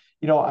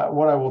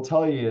 What I will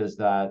tell you is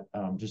that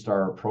just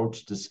our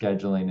approach to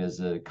scheduling is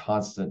a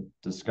constant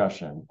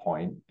discussion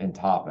point and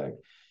topic.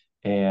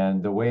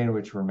 And the way in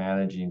which we're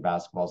managing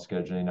basketball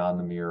scheduling on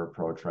the mirror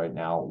approach right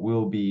now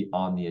will be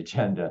on the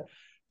agenda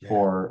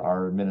for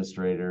our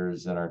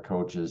administrators and our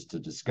coaches to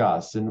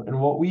discuss. And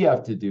what we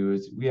have to do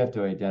is we have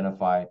to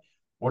identify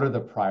what are the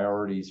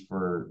priorities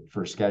for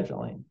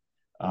scheduling.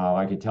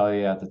 I can tell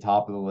you at the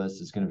top of the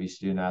list is going to be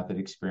student athlete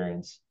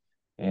experience.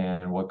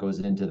 And what goes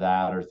into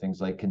that are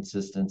things like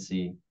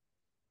consistency,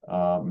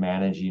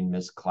 managing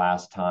missed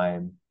class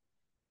time,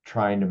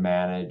 trying to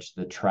manage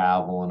the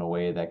travel in a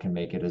way that can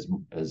make it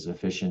as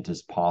efficient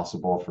as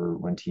possible for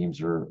when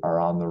teams are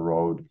on the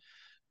road.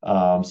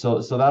 So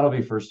that'll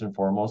be first and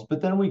foremost.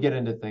 But then we get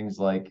into things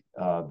like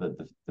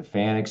the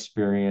fan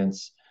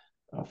experience,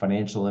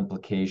 financial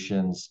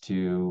implications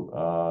to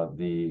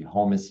the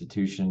home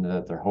institution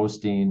that they're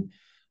hosting.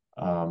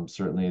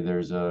 Certainly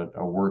there's a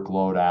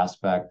workload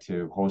aspect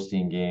to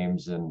hosting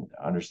games, and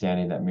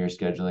understanding that mirror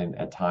scheduling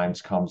at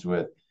times comes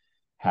with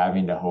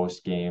having to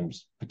host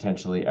games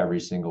potentially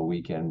every single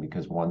weekend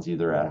because one's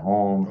either at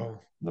home,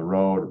 the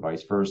road, or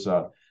vice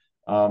versa.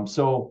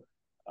 So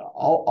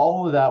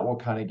all of that will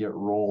kind of get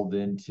rolled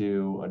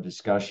into a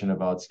discussion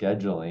about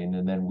scheduling,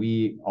 and then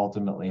we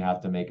ultimately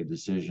have to make a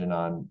decision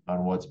on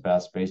what's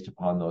best based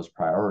upon those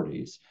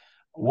priorities.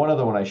 One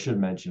other one I should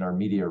mention are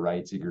media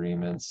rights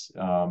agreements,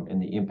 and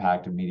the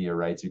impact of media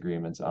rights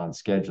agreements on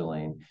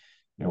scheduling.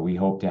 We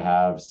hope to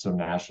have some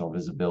national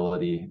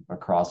visibility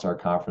across our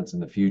conference in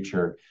the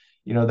future.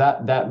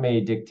 That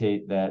may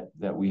dictate that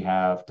we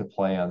have to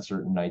play on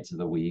certain nights of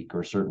the week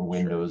or certain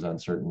windows on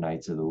certain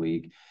nights of the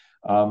week.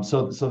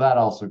 So that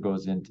also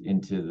goes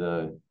into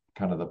the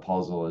kind of the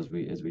puzzle as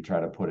we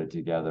try to put it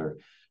together.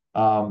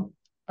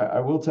 I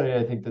will tell you,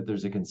 I think that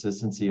there's a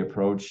consistency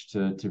approach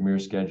to mirror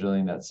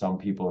scheduling that some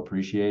people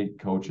appreciate,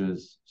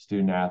 coaches,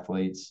 student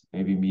athletes,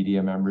 maybe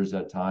media members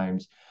at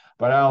times.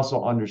 But I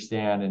also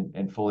understand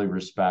and fully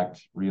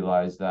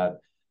realize that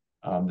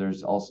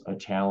there's also a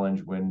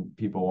challenge when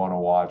people want to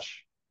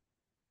watch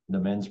the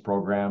men's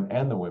program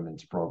and the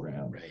women's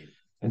program. Right.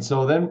 And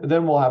so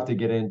then we'll have to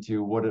get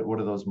into what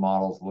do those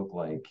models look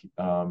like?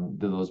 Do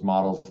those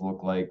models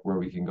look like where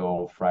we can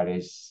go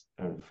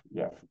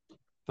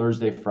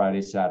Thursday,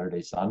 Friday,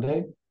 Saturday,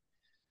 Sunday?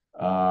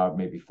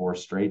 Maybe 4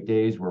 straight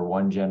days where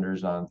one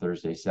gender's on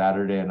Thursday,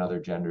 Saturday, another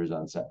gender's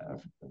on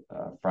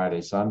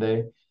Friday,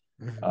 Sunday.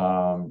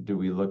 Do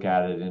we look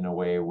at it in a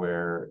way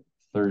where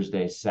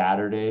Thursday,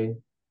 Saturday's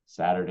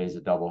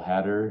a double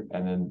header,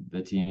 and then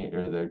the team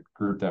or the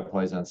group that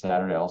plays on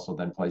Saturday also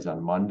then plays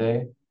on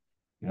Monday?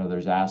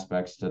 There's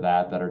aspects to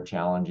that are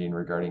challenging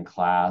regarding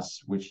class.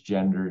 Which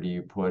gender do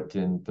you put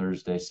in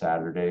Thursday,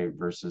 Saturday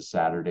versus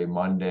Saturday,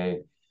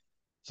 Monday?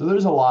 So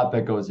there's a lot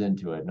that goes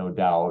into it, no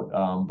doubt.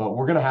 But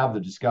we're going to have the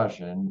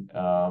discussion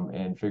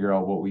and figure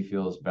out what we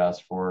feel is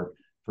best for,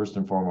 first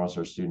and foremost,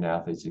 our student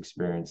athletes'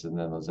 experience, and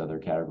then those other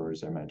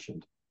categories I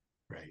mentioned.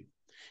 Right.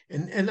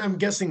 And I'm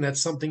guessing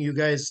that's something you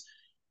guys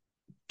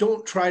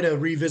don't try to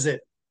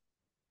revisit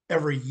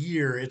every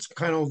year. It's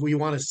kind of, we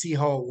want to see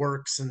how it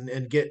works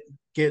and get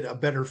a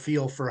better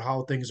feel for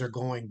how things are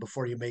going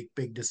before you make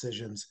big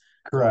decisions.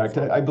 Correct.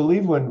 I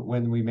believe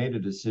when we made a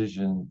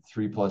decision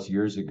 3+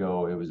 years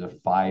ago, it was a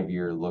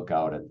 5-year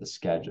lookout at the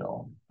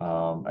schedule.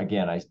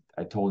 Again,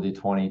 I told you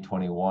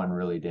 2021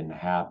 really didn't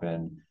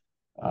happen.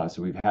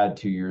 So we've had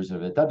 2 years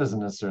of it. That doesn't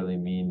necessarily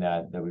mean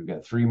that we've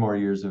got 3 more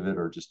years of it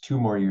or just 2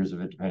 more years of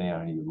it, depending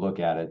on how you look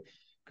at it,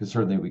 because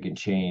certainly we can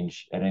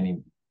change at any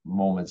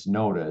moment's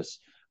notice.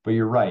 But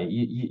you're right.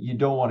 You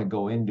don't want to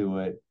go into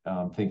it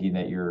thinking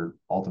that you're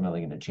ultimately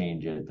going to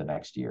change it the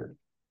next year.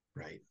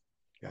 Right.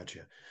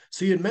 Gotcha.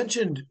 So you had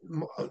mentioned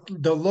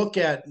the look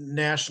at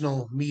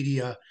national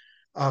media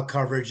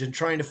coverage and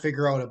trying to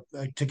figure out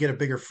to get a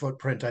bigger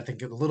footprint. I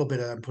think a little bit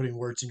I'm putting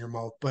words in your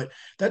mouth, but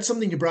that's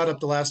something you brought up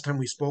the last time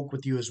we spoke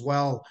with you as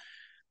well.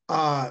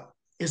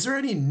 Is there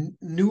any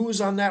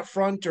news on that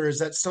front, or is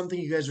that something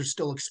you guys are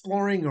still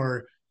exploring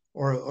or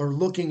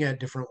looking at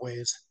different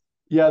ways?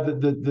 Yeah,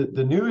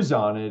 the news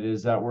on it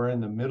is that we're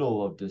in the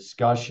middle of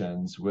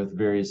discussions with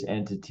various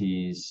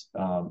entities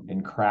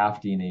in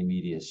crafting a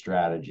media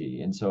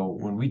strategy. And so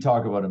when we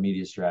talk about a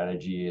media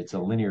strategy, it's a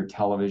linear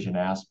television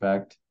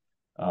aspect,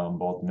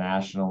 both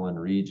national and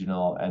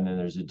regional, and then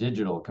there's a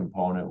digital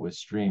component with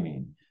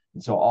streaming.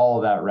 And so all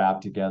of that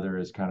wrapped together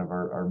is kind of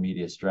our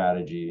media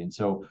strategy. And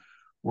so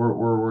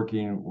we're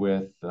working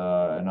with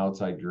an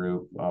outside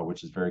group,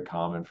 which is very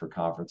common for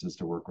conferences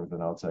to work with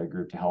an outside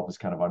group to help us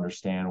kind of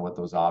understand what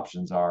those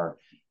options are.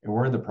 And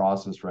we're in the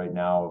process right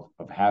now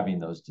of having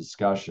those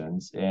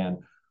discussions and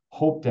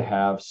hope to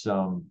have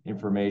some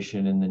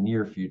information in the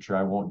near future.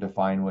 I won't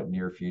define what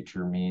near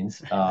future means,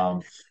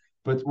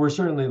 but we're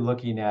certainly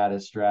looking at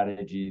a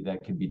strategy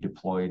that can be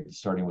deployed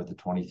starting with the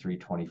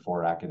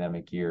 23-24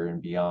 academic year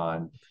and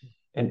beyond.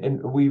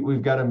 And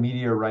we've got a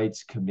media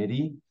rights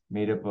committee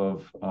made up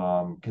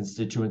of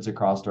constituents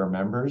across our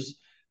members.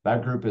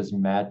 That group has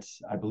met,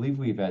 I believe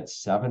we've had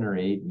 7 or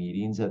 8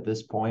 meetings at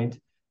this point,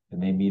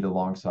 and they meet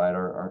alongside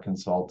our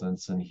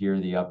consultants and hear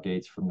the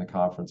updates from the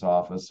conference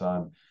office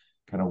on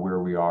kind of where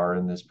we are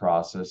in this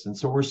process. And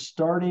so we're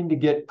starting to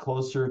get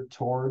closer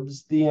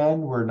towards the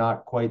end. We're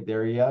not quite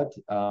there yet,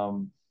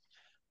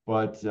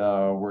 but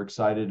we're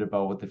excited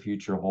about what the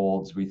future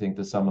holds. We think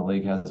the Summit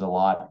League has a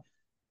lot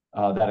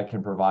that it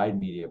can provide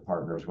media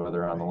partners,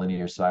 whether on the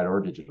linear side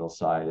or digital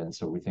side. And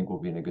so we think we'll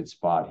be in a good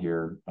spot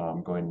here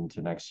going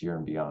into next year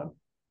and beyond.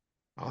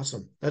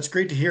 Awesome. That's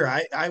great to hear.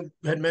 I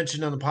had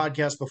mentioned on the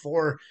podcast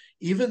before,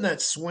 even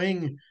that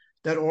swing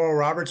that Oral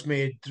Roberts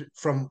made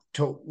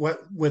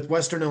with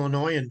Western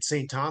Illinois and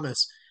St.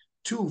 Thomas,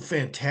 2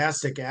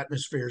 fantastic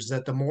atmospheres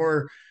that the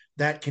more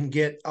that can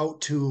get out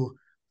to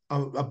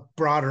a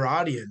broader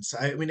audience.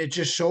 I mean, it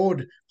just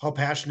showed how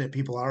passionate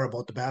people are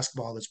about the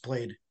basketball that's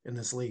played in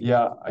this league.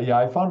 Yeah.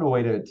 I found a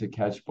way to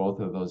catch both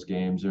of those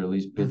games, or at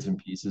least bits and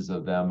pieces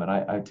of them. And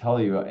I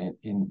tell you,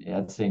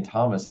 at St.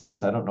 Thomas,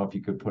 I don't know if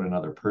you could put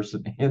another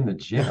person in the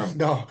gym.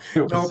 No,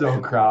 it was so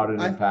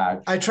crowded and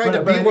packed. I tried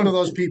to be one of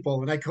those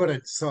people, and I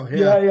couldn't. So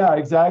yeah,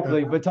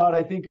 exactly. But Todd,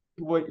 I think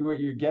what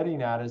you're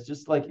getting at is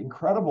just like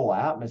incredible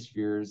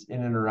atmospheres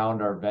in and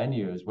around our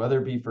venues, whether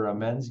it be for a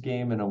men's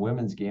game and a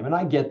women's game. And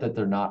I get that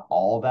they're not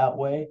all that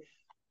way,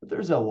 but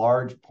there's a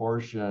large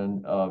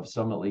portion of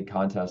Summit League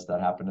contests that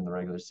happen in the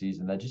regular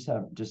season that just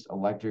have just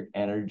electric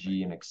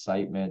energy and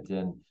excitement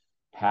and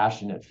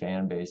passionate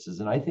fan bases.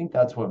 And I think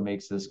that's what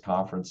makes this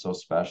conference so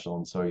special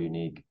and so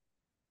unique.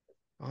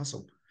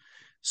 Awesome.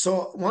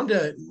 So I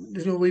wanted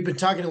to, we've been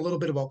talking a little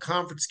bit about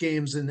conference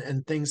games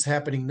and things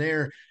happening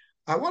there.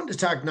 I wanted to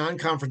talk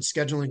non-conference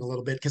scheduling a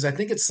little bit because I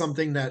think it's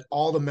something that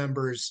all the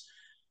members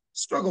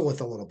struggle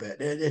with a little bit.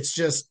 It's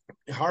just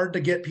hard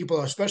to get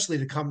people, especially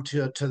to come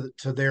to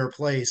their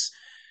place.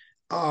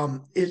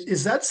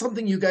 Is that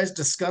something you guys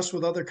discuss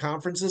with other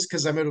conferences?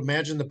 Because I would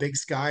imagine the Big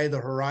Sky, the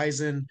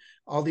Horizon,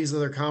 all these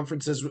other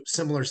conferences with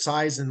similar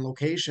size and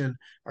location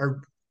are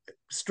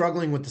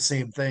struggling with the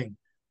same thing.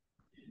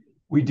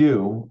 We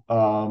do.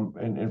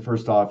 And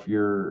first off,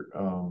 your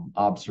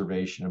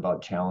observation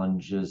about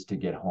challenges to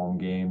get home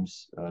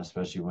games,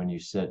 especially when you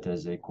sit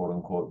as a quote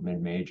unquote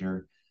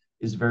mid-major,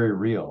 is very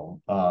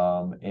real.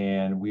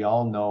 And we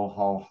all know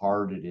how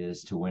hard it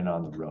is to win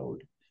on the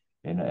road.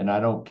 And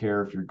I don't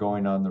care if you're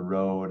going on the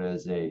road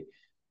as a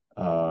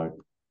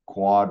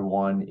quad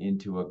one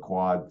into a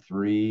quad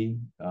three,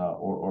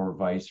 or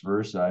vice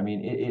versa. I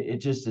mean, it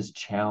just is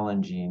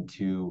challenging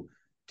to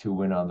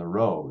win on the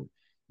road.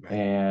 Right.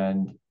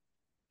 And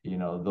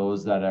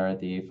those that are at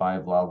the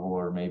A5 level,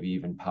 or maybe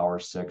even Power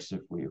Six, if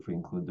we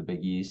include the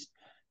Big East,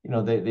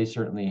 they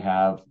certainly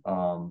have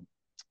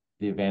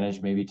the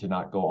advantage maybe to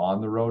not go on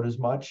the road as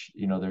much.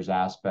 There's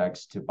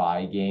aspects to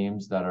buy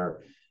games that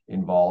are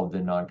involved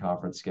in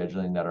non-conference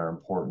scheduling that are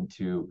important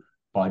to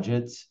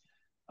budgets.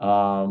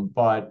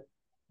 But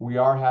we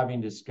are having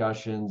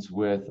discussions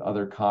with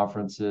other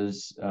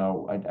conferences.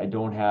 I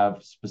don't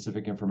have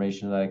specific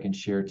information that I can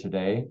share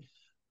today,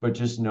 but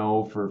just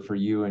know for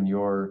you and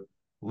your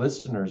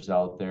listeners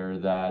out there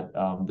that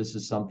this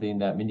is something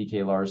that Mindy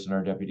K. Larson,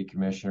 our deputy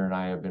commissioner, and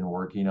I have been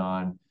working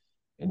on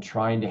and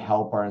trying to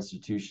help our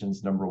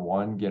institutions, number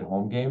one, get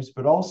home games,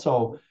 but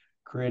also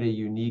create a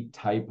unique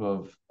type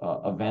of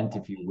event,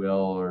 if you will,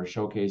 or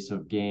showcase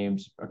of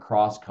games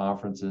across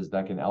conferences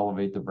that can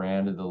elevate the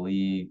brand of the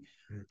league,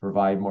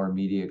 provide more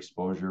media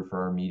exposure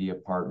for our media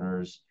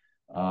partners,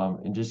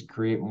 and just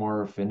create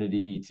more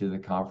affinity to the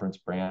conference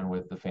brand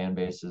with the fan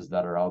bases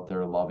that are out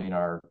there loving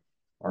our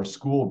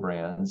school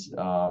brands.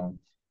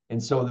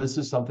 And so this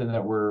is something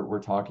that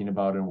we're talking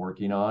about and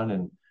working on,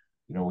 and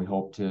we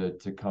hope to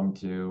come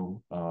to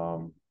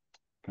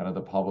kind of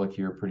the public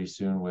here pretty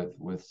soon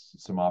with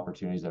some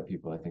opportunities that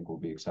people I think will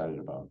be excited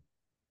about.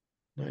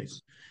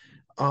 Nice.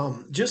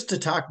 Just to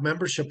talk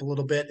membership a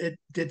little bit,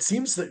 it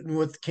seems that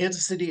with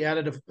Kansas City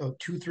added a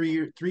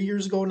 3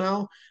 years ago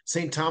now,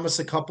 St. Thomas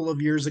a couple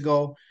of years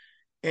ago,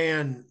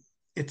 and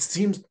it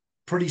seems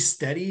pretty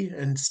steady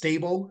and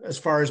stable as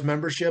far as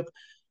membership.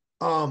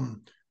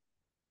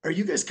 Are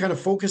you guys kind of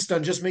focused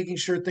on just making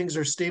sure things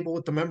are stable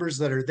with the members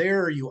that are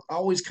there? Are you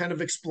always kind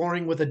of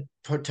exploring with a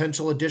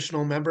potential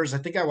additional members? I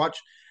think I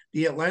watched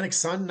the Atlantic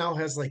Sun now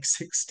has like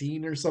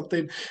 16 or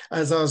something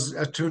as I was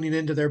tuning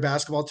into their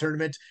basketball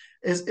tournament.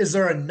 Is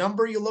there a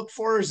number you look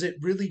for? Or is it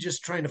really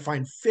just trying to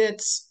find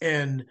fits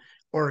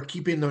or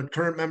keeping the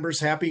current members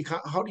happy?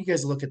 How do you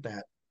guys look at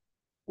that?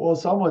 Well,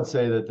 some would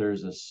say that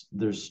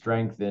there's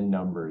strength in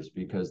numbers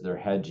because they're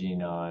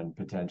hedging on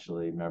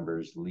potentially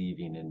members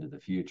leaving into the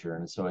future.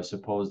 And so I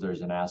suppose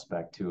there's an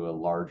aspect to a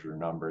larger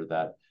number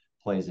that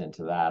plays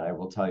into that. I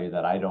will tell you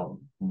that I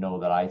don't know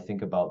that I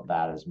think about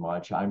that as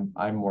much. I'm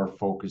more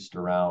focused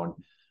around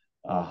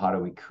how do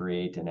we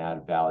create and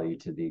add value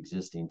to the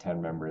existing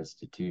 10-member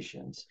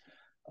institutions.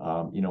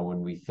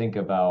 When we think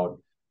about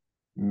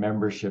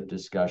membership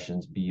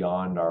discussions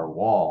beyond our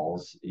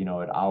walls,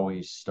 it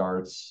always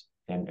starts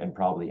and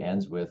probably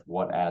ends with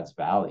what adds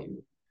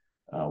value.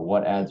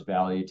 What adds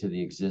value to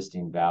the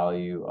existing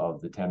value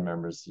of the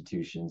 10-member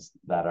institutions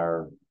that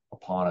are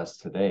upon us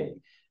today?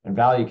 And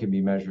value can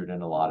be measured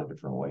in a lot of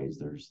different ways.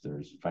 There's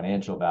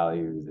financial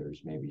value,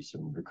 there's maybe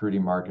some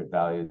recruiting market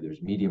value,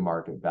 there's media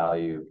market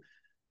value.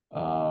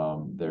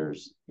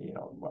 There's,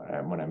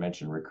 when I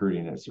mention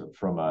recruiting, it's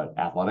from an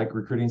athletic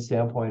recruiting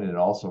standpoint and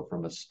also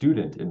from a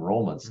student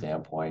enrollment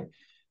standpoint,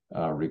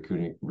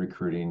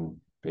 recruiting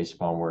based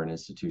upon where an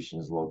institution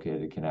is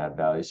located can add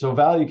value. So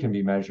value can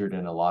be measured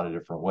in a lot of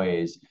different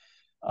ways.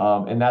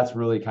 And that's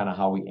really kind of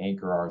how we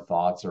anchor our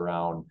thoughts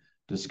around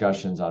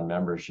discussions on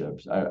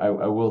memberships. I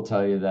will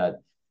tell you that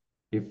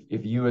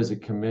if you as a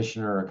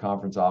commissioner or a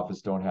conference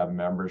office don't have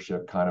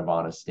membership kind of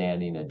on a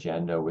standing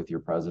agenda with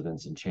your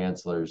presidents and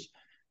chancellors,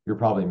 you're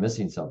probably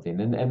missing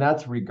something. And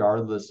that's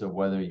regardless of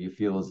whether you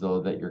feel as though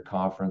that your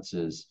conference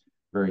is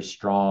very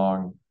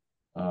strong,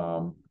 a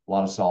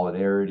lot of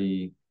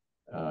solidarity,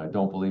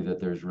 don't believe that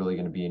there's really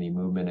going to be any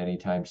movement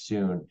anytime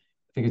soon.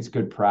 I think it's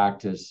good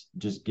practice,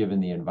 just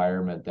given the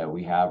environment that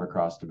we have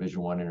across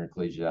Division I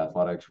intercollegiate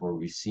athletics, where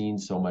we've seen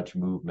so much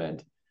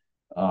movement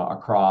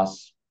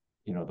across,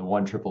 the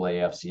 1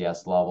 AAA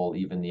FCS level,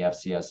 even the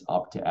FCS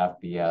up to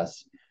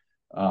FBS,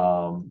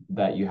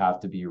 that you have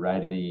to be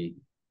ready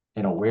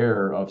and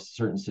aware of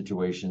certain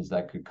situations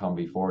that could come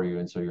before you,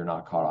 and so you're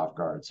not caught off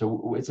guard.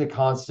 So it's a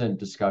constant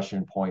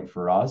discussion point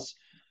for us,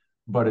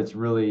 but it's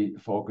really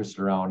focused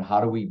around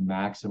how do we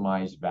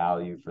maximize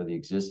value for the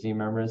existing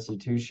member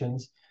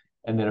institutions.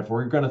 And then if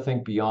we're going to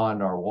think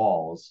beyond our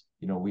walls,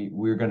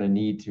 we're going to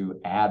need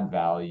to add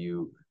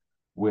value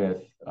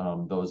with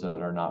those that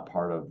are not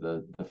part of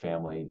the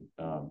family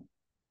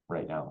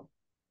right now.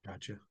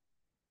 Gotcha.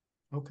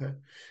 Okay.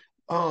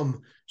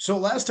 So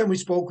last time we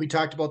spoke, we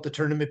talked about the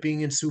tournament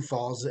being in Sioux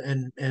Falls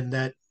and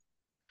that,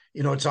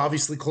 it's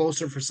obviously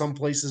closer for some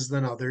places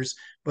than others,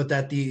 but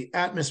that the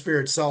atmosphere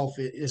itself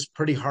is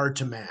pretty hard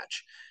to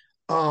match.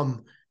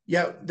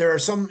 Yeah, there are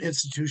some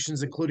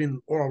institutions, including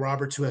Oral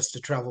Roberts, who has to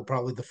travel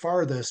probably the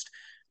farthest.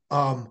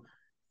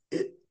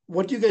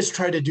 What do you guys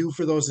try to do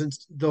for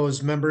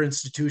those member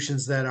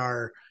institutions that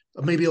are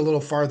maybe a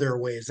little farther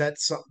away? Is that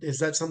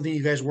something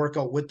you guys work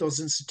out with those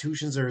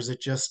institutions, or is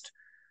it just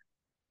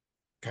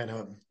kind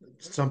of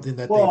something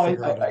that they Well,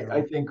 figure out on their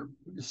I own? think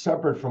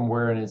separate from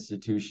where an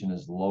institution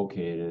is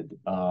located,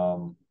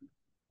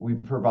 we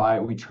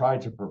try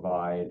to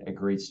provide a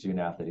great student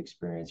athlete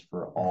experience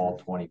for all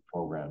 20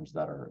 programs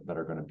that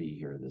are going to be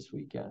here this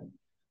weekend.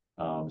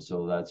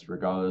 So that's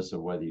regardless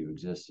of whether you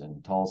exist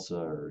in Tulsa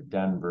or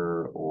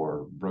Denver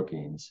or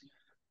Brookings.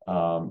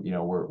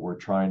 We're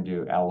trying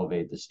to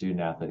elevate the student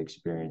athlete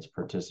experience,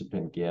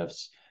 participant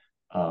gifts,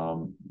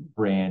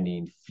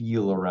 branding,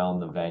 feel around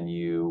the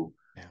venue,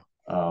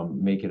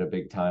 make it a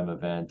big time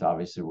event.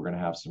 Obviously, we're going to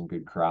have some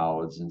good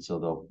crowds, and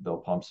so they'll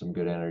pump some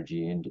good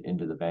energy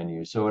into the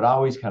venue. So it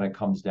always kind of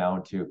comes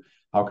down to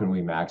how can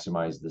we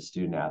maximize the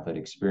student athlete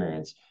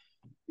experience.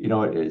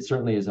 It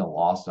certainly isn't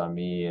lost on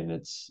me, and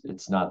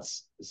it's not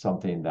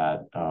something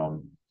that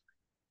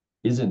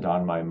isn't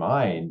on my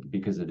mind,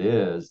 because it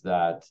is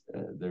that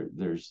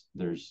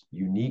there's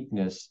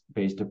uniqueness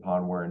based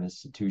upon where an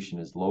institution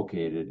is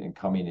located and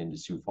coming into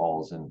Sioux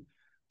Falls and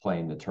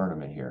playing the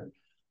tournament here.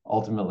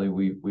 Ultimately,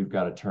 we've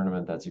got a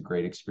tournament that's a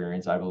great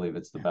experience. I believe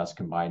it's the best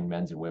combined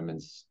men's and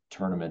women's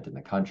tournament in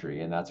the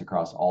country, and that's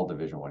across all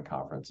Division I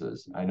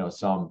conferences. I know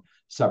some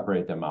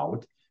separate them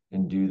out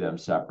and do them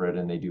separate,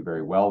 and they do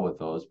very well with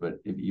those. But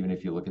even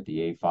if you look at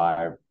the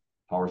A5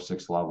 Power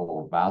 6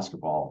 level of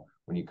basketball,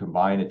 when you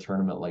combine a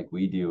tournament like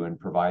we do and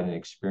provide an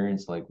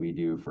experience like we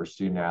do for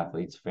student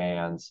athletes,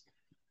 fans,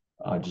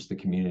 just the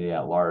community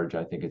at large,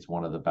 I think it's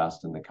one of the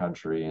best in the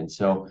country. And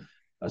so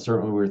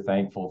certainly we're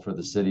thankful for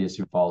the city of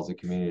Sioux Falls, the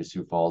community of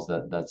Sioux Falls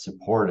that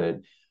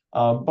supported.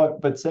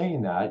 But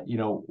saying that,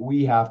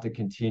 we have to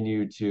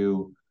continue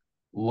to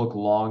look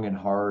long and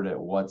hard at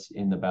what's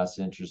in the best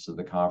interest of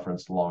the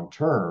conference long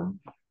term,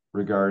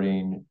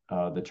 regarding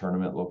the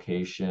tournament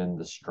location,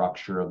 the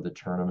structure of the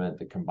tournament,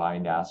 the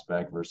combined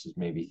aspect versus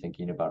maybe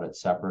thinking about it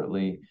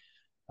separately.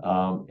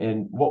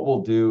 And what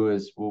we'll do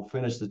is we'll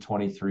finish the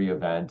 23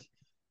 event.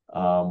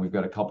 We've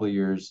got a couple of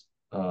years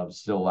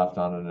still left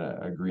on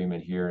an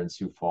agreement here in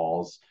Sioux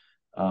Falls.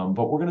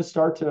 But we're going to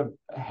start to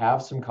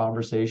have some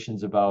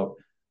conversations about,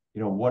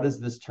 what does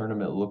this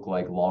tournament look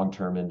like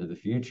long-term into the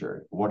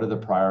future? What are the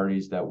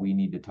priorities that we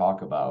need to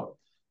talk about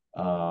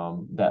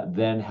that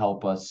then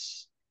help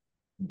us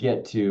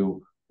get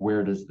to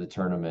where does the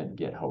tournament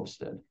get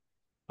hosted?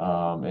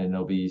 And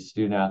there'll be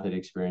student athlete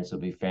experience, there'll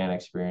be fan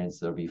experience,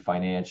 there'll be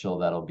financial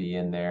that'll be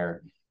in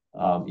there.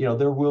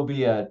 There will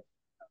be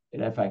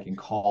and if I can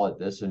call it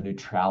this, a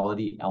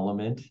neutrality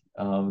element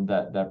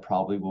that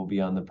probably will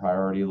be on the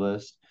priority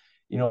list.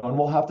 And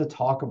we'll have to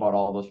talk about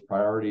all those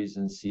priorities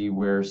and see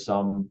where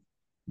some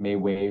may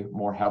weigh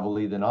more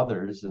heavily than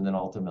others, and then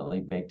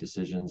ultimately make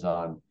decisions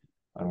on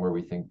where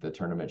we think the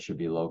tournament should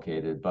be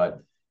located.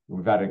 But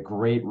we've had a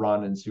great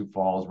run in Sioux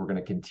Falls. We're going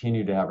to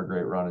continue to have a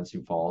great run in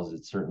Sioux Falls.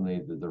 It's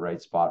certainly the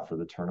right spot for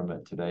the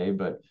tournament today,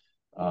 but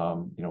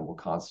we'll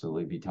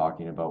constantly be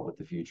talking about what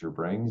the future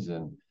brings,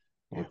 and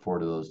look forward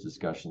to those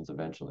discussions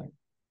eventually.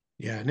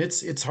 Yeah, and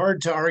it's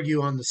hard to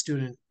argue on the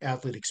student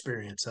athlete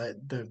experience.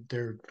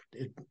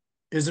 It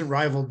isn't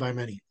rivaled by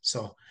many.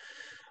 So,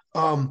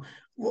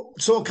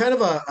 so kind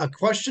of a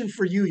question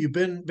for you. You've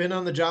been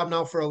on the job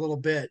now for a little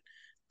bit.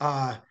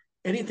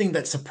 Anything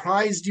that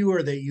surprised you,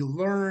 or that you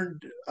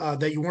learned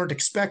that you weren't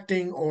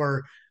expecting,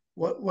 or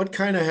what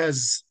kind of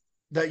has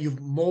that you've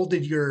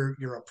molded your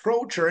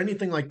approach, or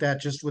anything like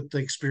that, just with the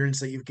experience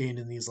that you've gained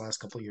in these last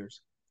couple of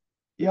years?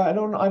 Yeah, I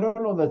don't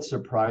know that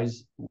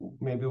surprise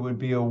maybe would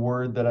be a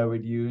word that I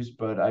would use,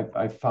 but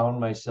I found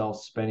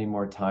myself spending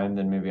more time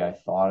than maybe I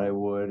thought I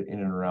would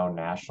in and around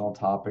national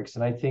topics.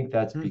 And I think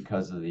that's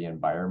because of the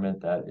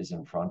environment that is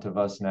in front of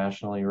us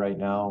nationally right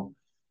now.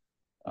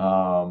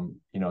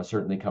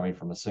 Certainly coming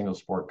from a single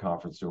sport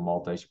conference to a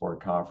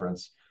multi-sport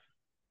conference,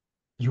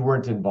 you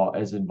weren't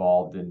as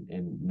involved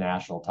in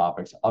national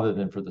topics other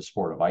than for the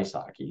sport of ice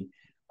hockey,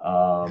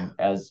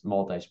 as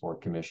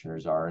multi-sport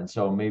commissioners are. And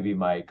so maybe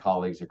my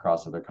colleagues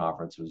across other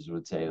conferences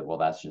would say, well,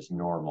 that's just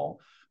normal.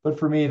 But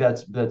for me,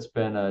 that's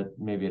been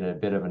maybe a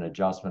bit of an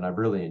adjustment. I've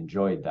really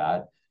enjoyed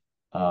that,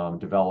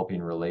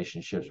 developing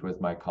relationships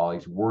with my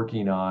colleagues,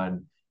 working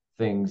on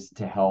things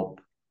to help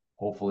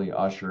hopefully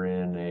usher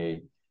in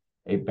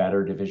a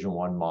better Division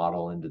I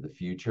model into the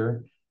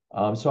future.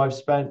 So I've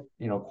spent,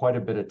 quite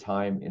a bit of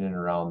time in and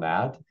around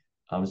that.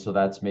 So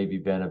that's maybe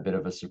been a bit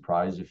of a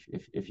surprise,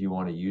 if you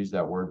want to use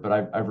that word, but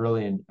I've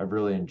really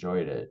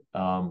enjoyed it.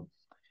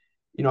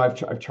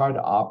 I've tried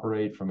to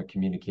operate from a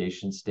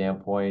communication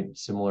standpoint,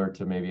 similar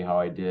to maybe how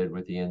I did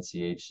with the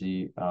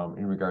NCHC,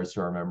 in regards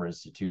to our member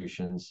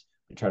institutions.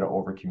 I try to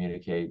over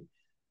communicate,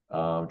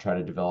 try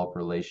to develop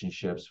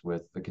relationships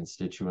with the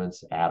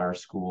constituents at our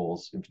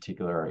schools, in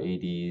particular our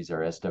ADs,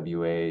 our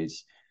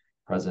SWAs,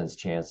 presidents,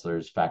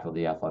 chancellors,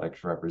 faculty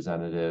athletics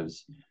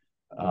representatives.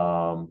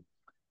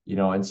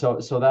 And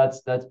so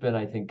that's been,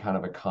 I think, kind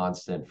of a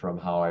constant from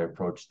how I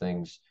approach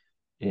things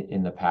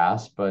in the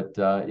past. But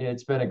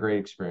it's been a great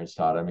experience,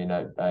 Todd. I mean,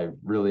 I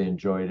really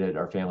enjoyed it.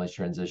 Our families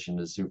transitioned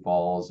to Sioux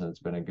Falls, and it's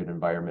been a good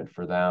environment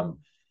for them.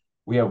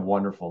 we have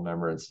wonderful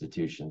member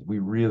institutions. We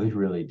really,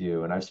 really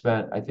do. And I've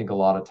spent, I think, a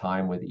lot of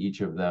time with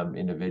each of them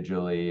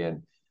individually,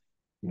 and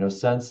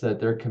sense that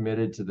they're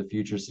committed to the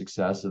future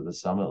success of the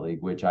Summit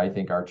League, which I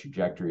think our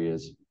trajectory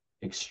is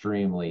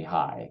extremely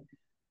high.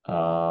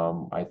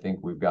 I think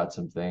we've got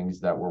some things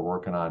that we're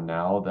working on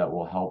now that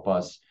will help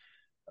us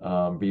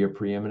be a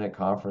preeminent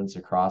conference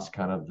across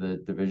kind of the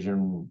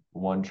Division I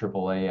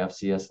AAA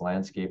FCS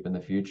landscape in the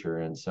future.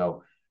 And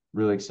so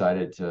really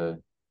excited to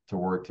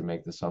work to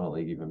make the Summit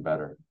League even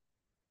better.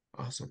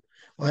 Awesome.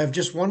 Well, I have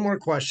just one more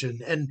question.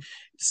 And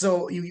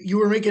so you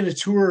were making a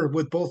tour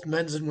with both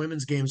men's and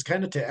women's games,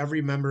 kind of to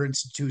every member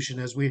institution,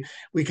 as we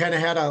kind of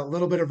had a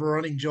little bit of a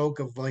running joke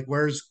of like,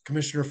 where's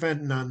Commissioner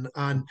Fenton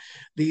on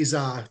these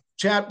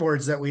chat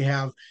boards that we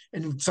have?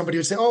 And somebody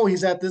would say, oh,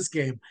 he's at this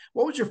game.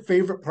 What was your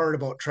favorite part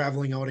about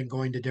traveling out and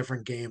going to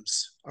different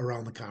games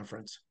around the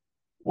conference?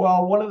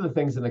 Well, one of the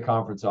things in the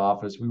conference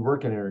office, we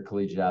work in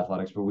intercollegiate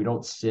athletics, but we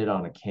don't sit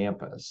on a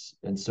campus.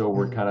 And so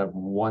we're kind of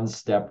one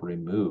step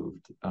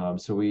removed.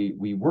 So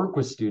we work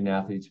with student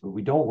athletes, but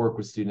we don't work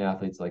with student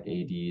athletes like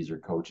ADs or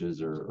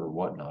coaches or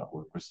whatnot,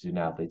 work with student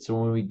athletes. So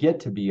when we get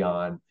to be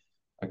on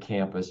a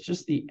campus,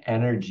 just the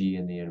energy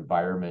and the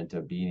environment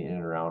of being in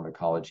and around a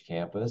college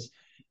campus.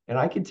 And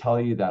I can tell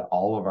you that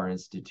all of our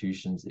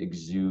institutions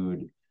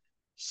exude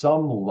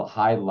some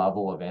high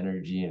level of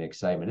energy and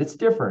excitement. It's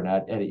different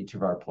at each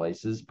of our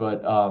places,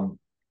 but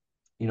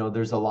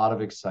there's a lot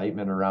of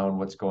excitement around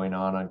what's going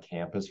on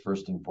campus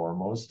first and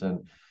foremost,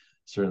 and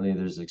certainly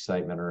there's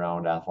excitement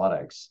around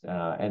athletics.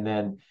 And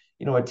then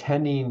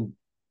attending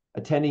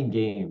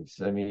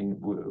games. I mean,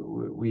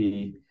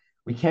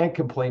 we can't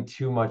complain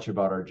too much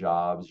about our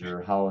jobs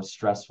or how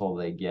stressful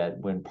they get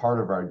when part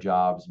of our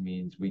jobs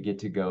means we get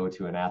to go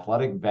to an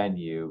athletic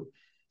venue,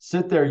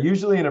 sit there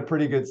usually in a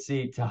pretty good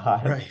seat,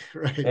 Todd,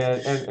 right,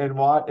 and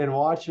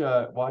watch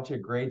a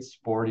great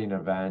sporting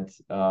event,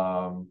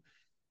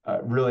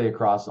 really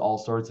across all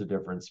sorts of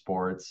different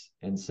sports.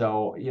 And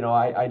so,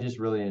 I just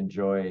really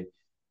enjoy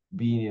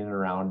being in and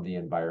around the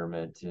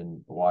environment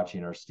and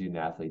watching our student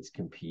athletes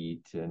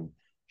compete and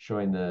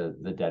showing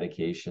the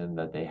dedication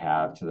that they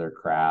have to their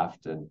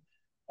craft, and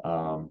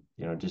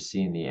just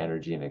seeing the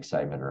energy and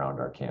excitement around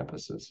our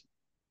campuses.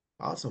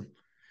 Awesome.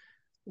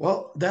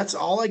 Well, that's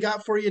all I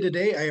got for you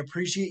today. I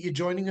appreciate you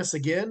joining us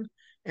again,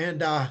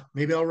 and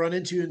maybe I'll run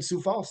into you in Sioux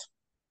Falls.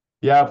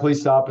 Yeah, please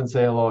stop and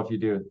say hello if you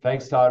do.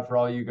 Thanks, Todd, for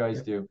all you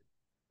guys do.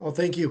 Well,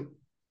 thank you.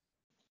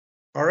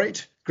 All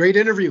right, great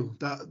interview.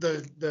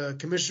 The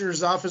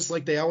commissioner's office,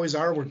 like they always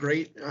are, were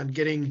great on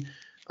getting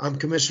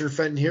Commissioner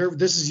Fenton here.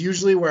 This is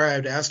usually where I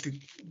would ask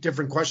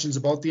different questions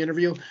about the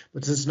interview,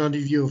 but since none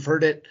of you have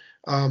heard it,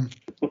 we're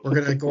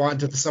going to go on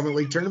to the Summit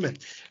League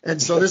tournament.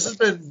 And so this has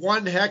been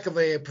one heck of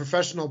a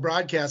professional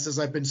broadcast, as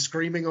I've been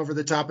screaming over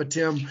the top of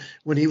Tim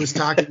when he was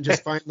talking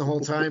just fine the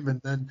whole time.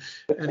 And then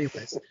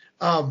anyways,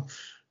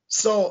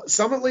 so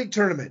Summit League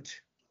tournament.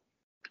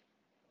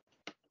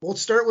 We'll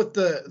start with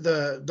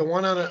the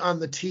one on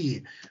the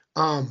tee.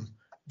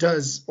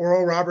 Does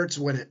Oral Roberts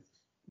win it?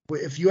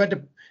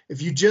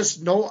 If you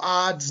just, no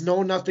odds,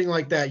 no nothing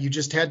like that, you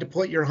just had to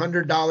put your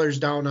 $100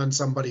 down on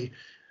somebody.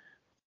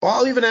 Well,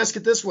 I'll even ask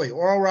it this way: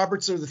 Oral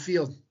Roberts or the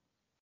field?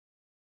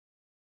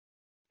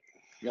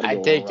 I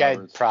think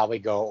I'd probably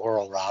go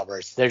Oral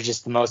Roberts. They're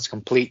just the most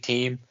complete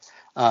team.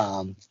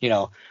 When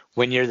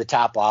you're the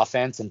top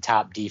offense and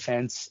top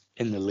defense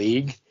in the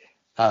league,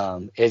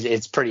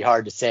 it's pretty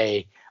hard to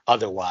say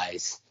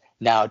otherwise.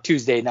 Now,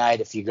 Tuesday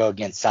night, if you go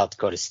against South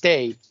Dakota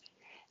State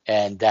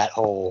and that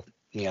whole,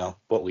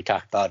 what we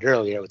talked about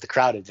earlier with the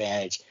crowd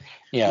advantage,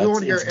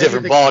 it's a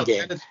different ball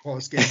game.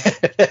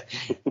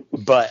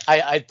 But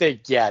I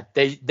think, yeah,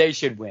 they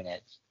should win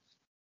it.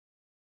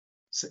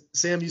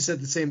 Sam, you said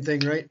the same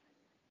thing, right?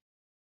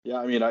 Yeah,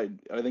 I mean, I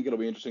think it'll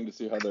be interesting to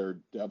see how their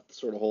depth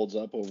sort of holds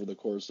up over the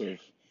course of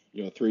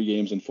 3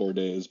 games in 4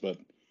 days. But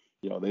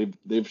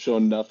they've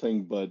shown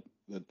nothing but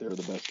that they're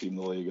the best team in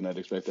the league, and I'd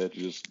expect that to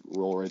just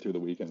roll right through the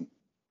weekend.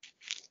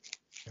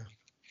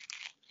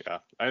 Yeah,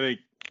 I think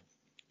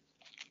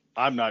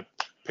I'm not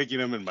picking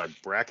them in my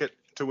bracket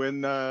to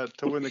win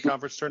the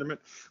conference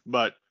tournament,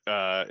 but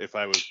if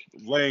I was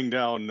laying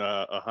down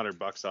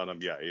 $100 on them,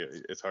 yeah,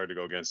 it's hard to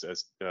go against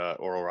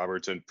Oral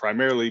Roberts, and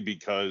primarily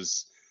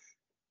because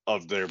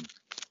of their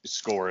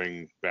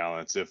scoring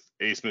balance. If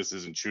Asmus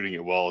isn't shooting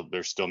it well,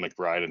 there's still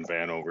McBride and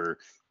Vanover.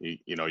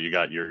 You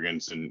got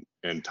Jurgens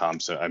and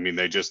Thompson. I mean,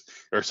 they just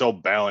are so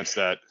balanced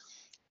that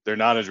they're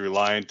not as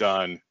reliant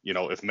on,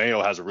 if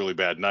Mayo has a really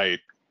bad night,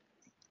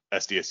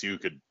 SDSU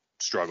could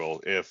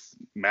struggle. If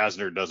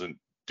Masner doesn't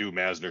do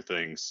Masner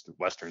things,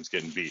 Western's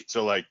getting beat.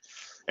 So like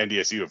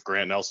NDSU, if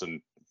Grant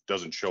Nelson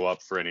doesn't show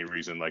up for any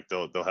reason, like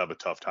they'll have a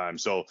tough time.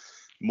 So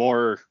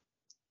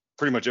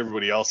pretty much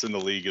everybody else in the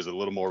league is a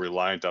little more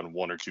reliant on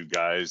 1 or 2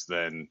 guys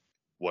than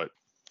what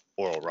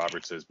Oral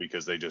Roberts is,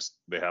 because they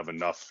have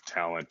enough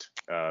talent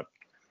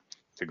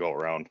to go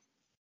around.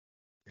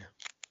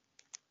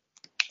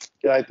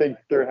 Yeah, I think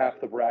they're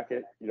half the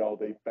bracket.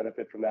 They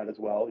benefit from that as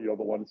well. The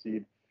 1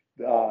 seed.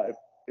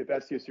 If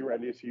SDSU or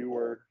NDSU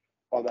were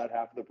on that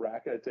half of the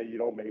bracket, I'd say,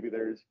 maybe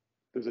there's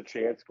a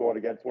chance going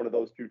against one of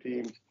those two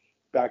teams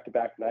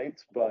back-to-back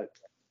nights. But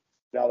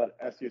now that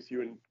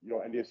SDSU and,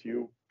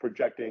 NDSU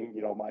projecting,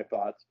 my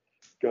thoughts,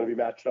 going to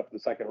be matched up in the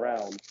second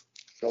round,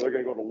 they're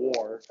going to go to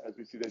war, as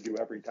we see they do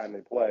every time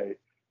they play.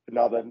 But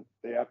now then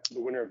they have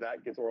the winner of that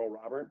against Oral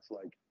Roberts.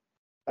 Like,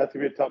 that's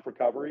going to be a tough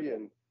recovery,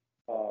 and,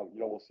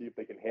 we'll see if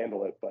they can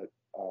handle it. But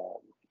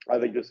I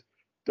think just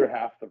their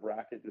half the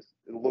bracket,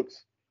 it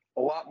looks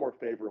a lot more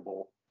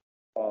favorable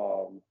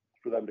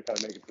for them to kind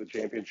of make it to the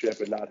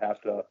championship and not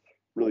have to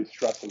really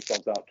stress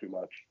themselves out too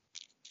much.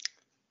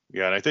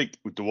 Yeah, and I think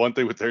the one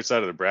thing with their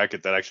side of the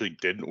bracket that actually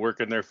didn't work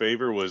in their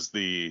favor was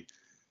the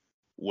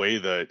way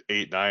the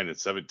 8-9 and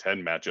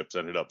 7-10 matchups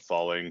ended up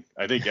falling.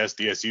 I think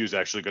SDSU is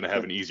actually going to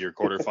have an easier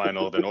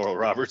quarterfinal than Oral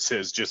Roberts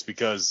is, just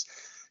because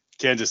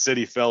Kansas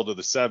City fell to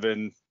the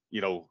 7,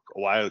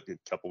 a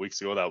couple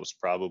weeks ago. That was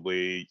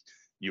probably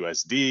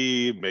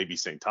USD, maybe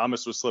St.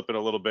 Thomas was slipping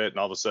a little bit, and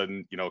all of a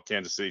sudden,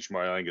 Kansas City,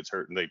 Shamar Allen gets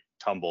hurt and they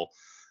tumble.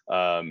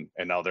 And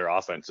now their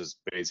offense is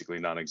basically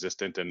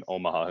non-existent, and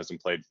Omaha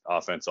hasn't played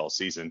offense all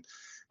season.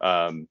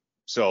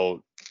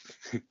 So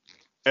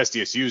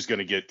SDSU is going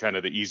to get kind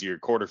of the easier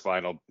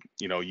quarterfinal.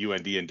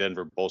 UND and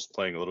Denver both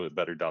playing a little bit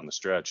better down the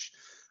stretch.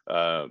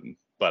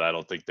 But I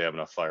don't think they have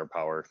enough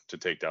firepower to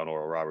take down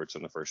Oral Roberts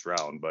in the first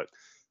round. But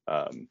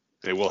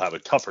they will have a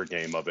tougher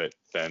game of it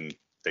than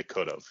they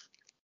could have.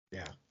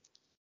 Yeah.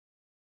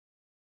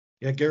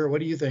 Yeah, Garrett, what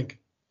do you think?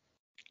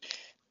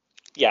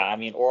 Yeah, I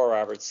mean, Oral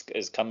Roberts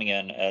is coming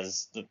in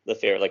as the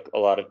favorite. Like a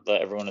lot of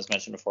everyone has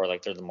mentioned before,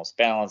 like they're the most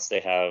balanced. They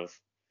have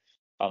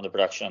the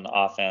production on the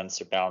offense.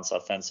 They're balanced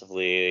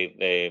offensively.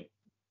 They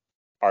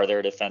are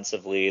there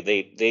defensively.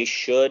 They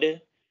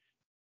should,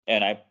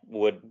 and I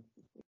would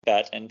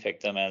bet and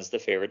pick them as the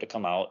favorite to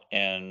come out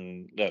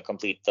and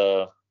complete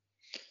go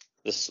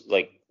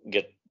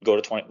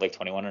to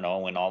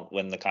 21-0,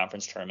 win the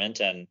conference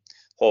tournament, and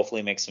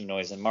hopefully make some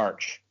noise in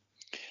March.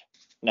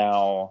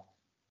 Now,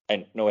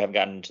 I know we haven't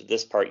gotten to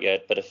this part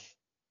yet, but if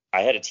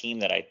I had a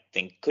team that I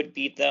think could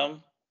beat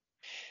them,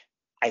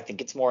 I think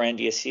it's more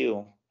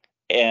NDSU.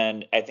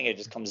 And I think it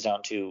just comes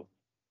down to,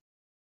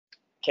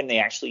 can they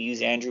actually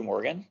use Andrew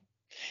Morgan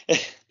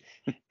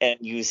and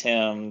use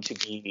him to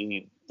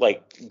be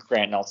like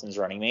Grant Nelson's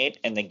running mate,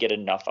 and then get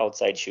enough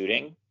outside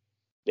shooting?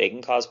 They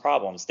can cause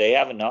problems. They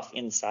have enough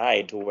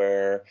inside to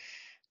where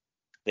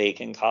they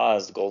can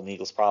cause the Golden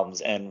Eagles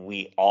problems. And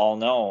we all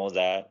know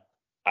that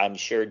I'm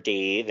sure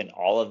Dave and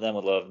all of them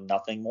would love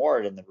nothing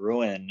more than the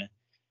ruin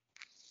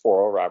for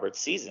Oral Roberts'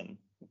 season,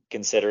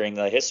 considering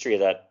the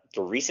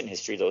recent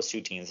history those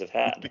two teams have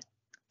had.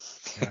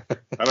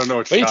 I don't know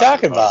what are you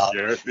talking about?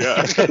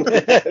 Yeah.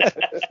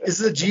 Is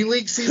the G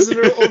League season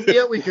over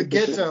yet? We could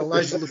get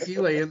Elijah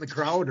Lafile in the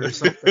crowd or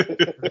something.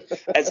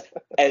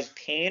 As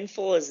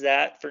painful as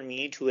that for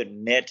me to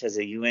admit as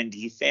a UND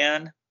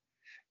fan,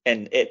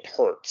 and it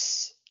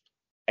hurts,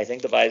 I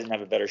think the Bison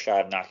have a better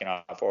shot of knocking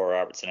off Oral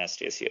Roberts and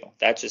SDSU.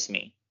 That's just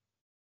me.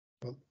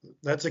 Well,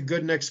 that's a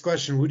good next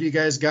question. Who do you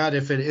guys got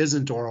if it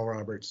isn't Oral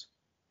Roberts?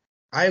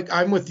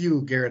 I'm with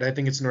you, Garrett. I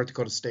think it's North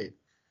Dakota State.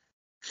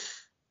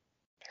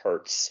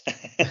 Hurts.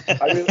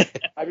 I'm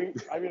going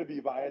to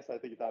be biased. I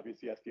think it's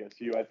obviously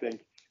SDSU. I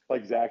think,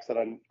 like Zach said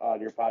on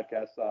your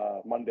podcast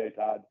Monday,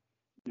 Todd,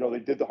 they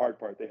did the hard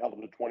part. They held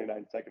him to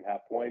 29 second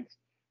half points.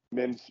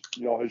 Mims,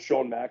 has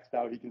shown Max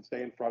now he can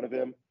stay in front of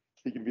him.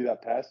 He can be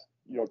that pest.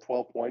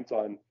 12 points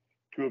on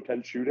 2 of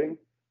 10 shooting.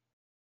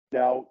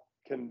 Now,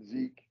 can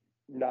Zeke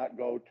not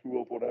go 2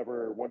 of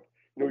whatever?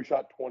 He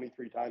shot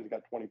 23 times and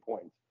got 20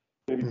 points.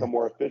 Maybe become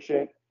more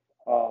efficient.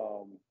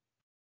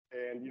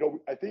 And,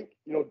 I think,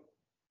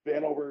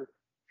 Vanover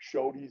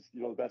showed he's,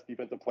 the best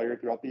defensive player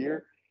throughout the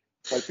year.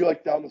 But I feel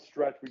like down the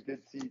stretch, we did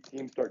see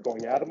teams start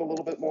going at him a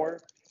little bit more.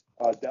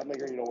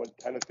 Dentlinger, went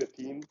 10 of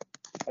 15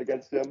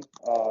 against him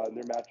in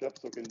their matchup.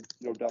 So can,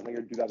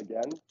 Dentlinger do that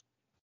again?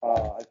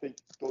 I think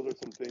those are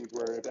some things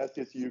where if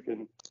SDSU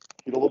can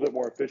get a little bit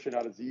more efficient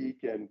out of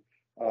Zeke and,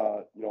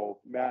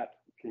 Matt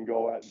can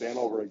go at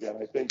Vanover again,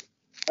 I think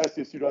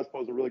SDSU does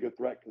pose a really good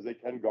threat because they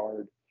can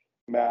guard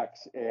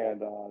Max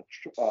and,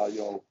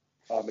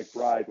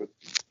 McBride with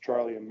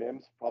Charlie and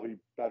Mims probably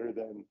better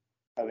than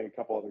I think a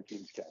couple other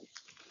teams can.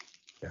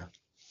 Yeah.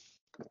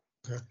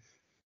 Okay.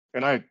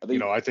 And I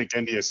think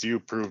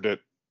NDSU proved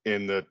it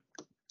in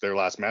their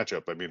last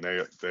matchup. I mean,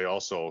 they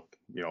also,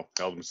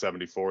 held them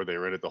 74. They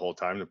were in it the whole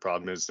time. The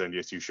problem is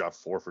NDSU shot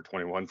 4 for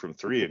 21 from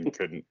 3 and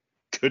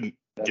couldn't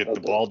get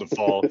the ball to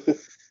fall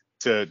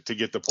to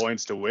get the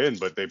points to win.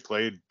 But they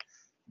played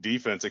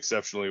defense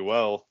exceptionally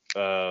well.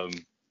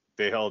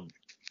 They held,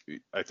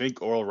 I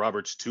think, Oral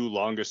Roberts' 2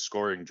 longest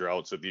scoring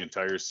droughts of the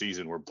entire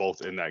season were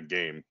both in that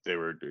game. They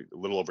were a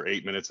little over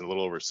 8 minutes and a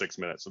little over 6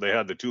 minutes. So they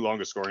had the 2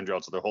 longest scoring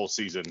droughts of their whole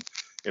season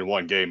in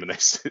one game, and they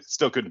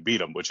still couldn't beat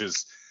them, which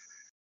is,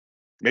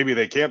 maybe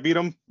they can't beat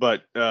them,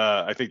 but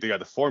I think they got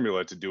the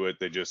formula to do it.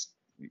 They just,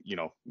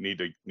 need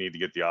to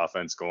get the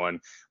offense going.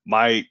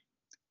 My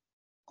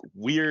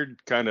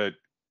weird kind of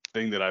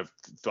thing that I've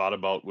thought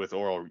about with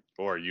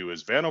ORU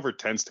is Vanover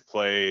tends to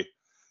play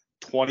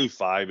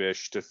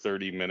 25-ish to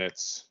 30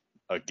 minutes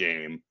a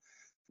game.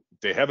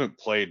 They haven't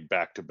played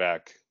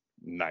back-to-back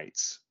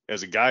nights.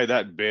 As a guy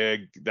that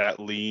big, that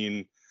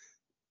lean,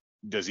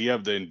 does he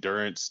have the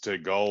endurance to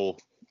go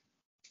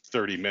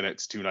 30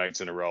 minutes 2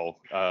 nights in a row,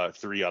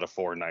 3 out of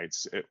 4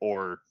 nights?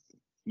 Or,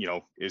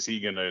 is he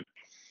going to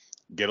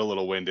get a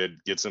little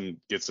winded, get some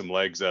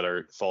legs that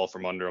are fall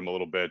from under him a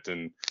little bit,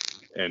 and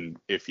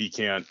if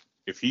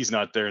he's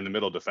not there in the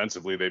middle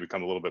defensively, they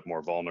become a little bit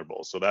more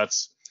vulnerable. So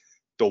that's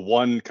the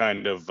one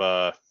kind of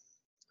I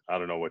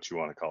don't know what you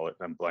want to call it.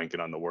 I'm blanking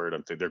on the word.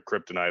 I'm thinking their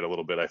kryptonite a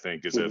little bit, I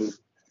think, is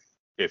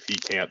if he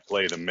can't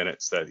play the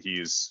minutes that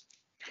he's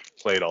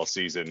played all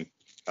season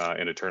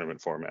in a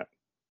tournament format.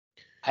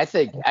 I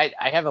think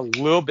I have a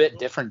little bit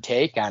different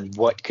take on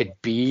what could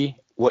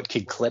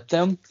clip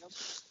them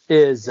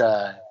is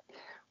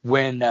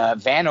when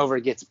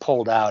Vanover gets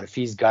pulled out, if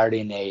he's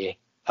guarding a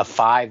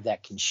 5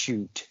 that can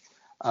shoot,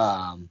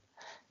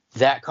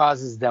 that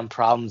causes them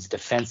problems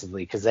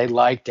defensively because they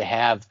like to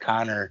have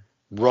Connor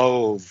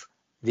rove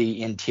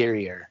the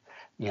interior,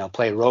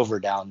 play rover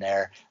down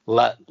there,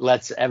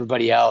 lets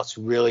everybody else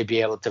really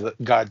be able to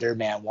guard their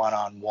man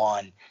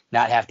one-on-one,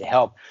 not have to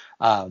help.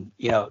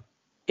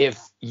 If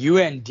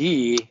UND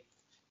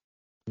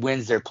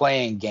wins their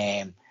playing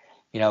game,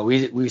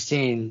 we've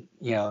seen,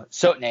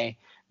 Sotne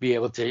be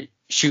able to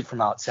shoot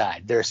from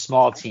outside. They're a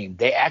small team.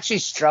 They actually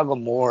struggle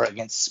more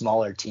against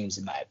smaller teams,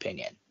 in my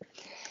opinion.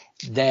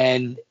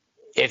 Then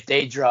if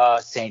they draw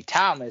St.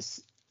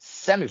 Thomas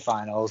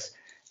semifinals,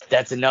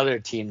 that's another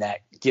team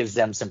that gives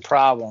them some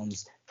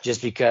problems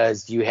just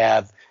because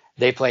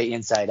they play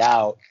inside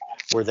out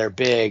where their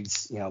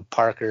bigs,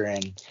 Parker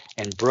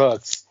and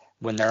Brooks,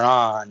 when they're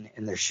on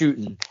and they're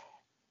shooting,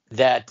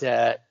 that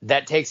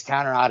takes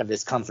Connor out of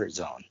his comfort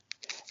zone.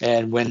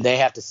 And when they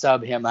have to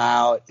sub him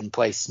out and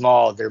play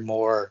small, they're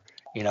more,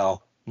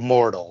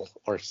 mortal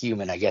or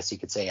human, I guess you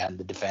could say, on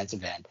the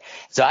defensive end.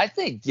 So I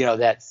think,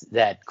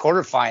 that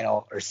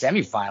quarterfinal or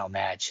semifinal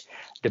match,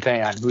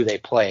 depending on who they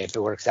play, if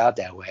it works out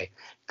that way,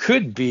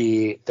 could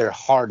be their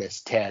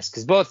hardest test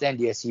because both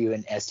NDSU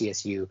and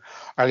SDSU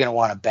are going to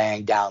want to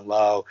bang down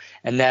low,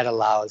 and that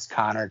allows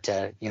Connor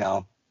to,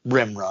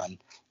 rim run.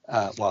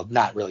 Well,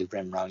 not really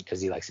rim run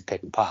because he likes to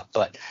pick and pop,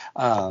 but,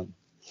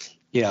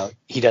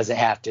 he doesn't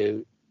have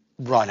to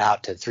run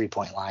out to the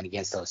 3-point line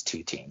against those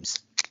two teams.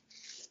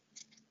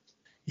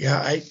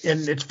 Yeah,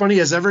 and it's funny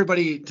as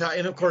everybody,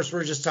 and of course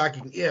we're just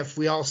talking if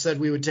we all said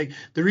we would take.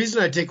 The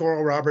reason I take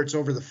Oral Roberts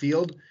over the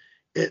field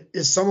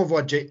is some of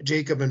what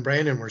Jacob and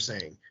Brandon were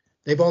saying.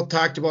 They both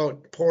talked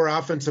about poor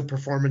offensive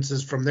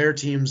performances from their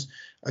teams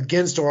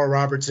against Oral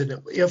Roberts,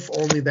 and if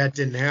only that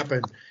didn't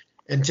happen.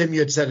 And Tim, you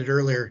had said it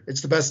earlier,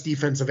 it's the best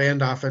defensive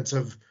and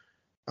offensive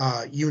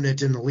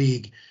unit in the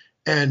league,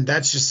 and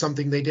that's just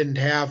something they didn't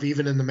have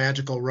even in the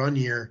magical run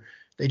year.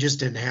 They just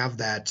didn't have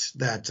that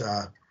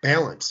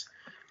balance.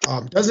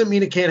 Doesn't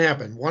mean it can't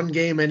happen. One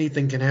game,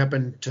 anything can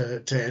happen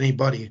to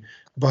anybody.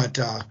 But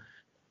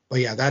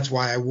yeah, that's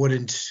why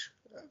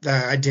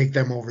I'd take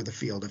them over the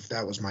field if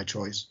that was my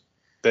choice.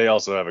 They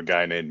also have a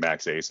guy named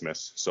Max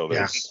Asmus, so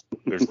there's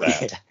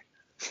that.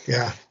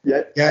 Yeah.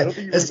 I don't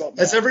think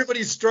as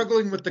everybody's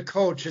struggling with the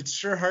coach, it's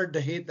sure hard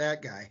to hate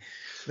that guy.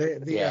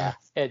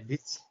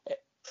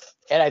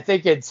 And I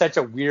think in such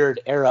a weird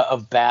era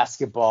of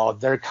basketball,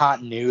 their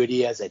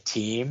continuity as a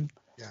team,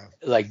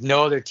 like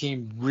no other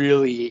team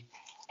really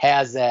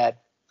has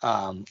that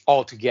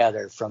all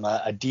together from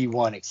a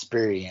D1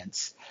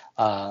 experience.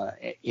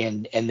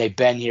 And they've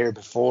been here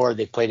before.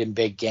 They played in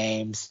big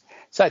games.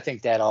 So I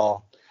think that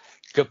all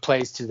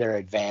plays to their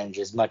advantage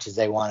as much as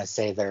they want to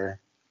say their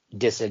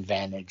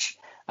disadvantage.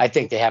 I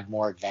think they have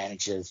more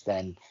advantages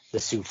than the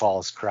Sioux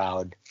Falls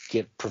crowd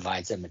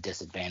provides them a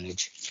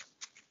disadvantage.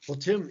 Well,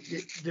 Tim,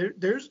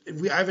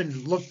 I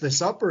haven't looked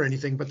this up or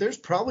anything, but there's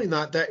probably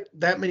not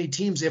that many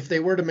teams, if they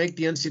were to make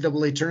the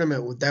NCAA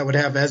tournament, that would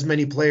have as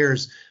many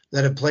players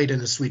that have played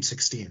in a Sweet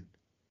 16.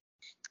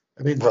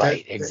 I mean,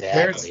 right,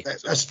 exactly.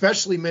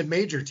 Especially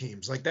mid-major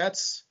teams. Like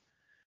that's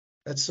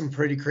some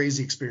pretty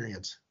crazy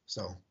experience.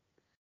 So.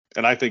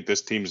 And I think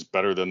this team's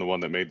better than the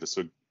one that made the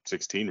Sweet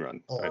 16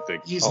 run. I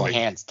think easily.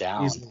 Hands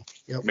down. Easily.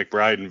 Yep.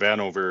 McBride and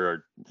Vanover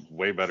are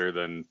way better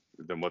than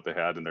what they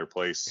had in their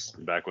place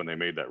back when they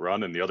made that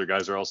run, and the other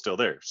guys are all still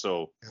there.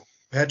 So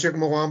Patrick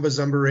Mwamba's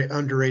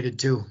underrated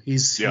too.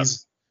 He's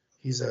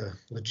a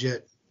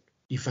legit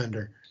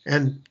defender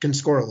and can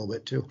score a little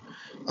bit too.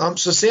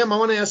 So Sam, I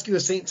want to ask you a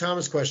St.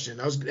 Thomas question.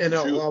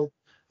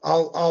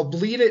 I'll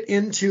bleed it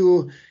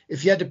into,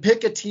 if you had to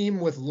pick a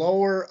team with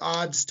lower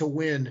odds to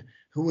win,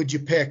 who would you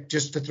pick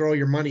just to throw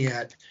your money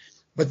at?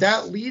 But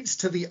that leads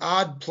to the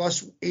odd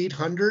plus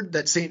 800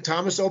 that St.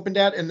 Thomas opened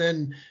at, and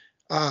then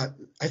I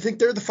think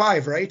they're the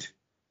 5, right?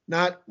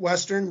 Not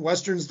Western.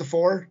 Western's the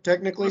 4,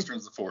 technically.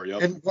 Western's the 4,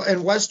 yep.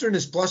 And Western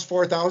is plus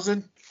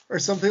 4,000 or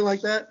something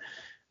like that.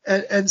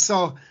 And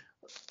so,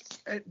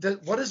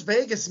 what does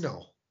Vegas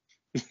know?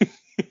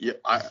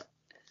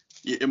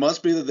 It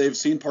must be that they've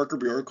seen Parker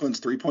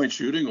Bjorklund's 3-point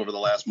shooting over the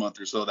last month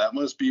or so. That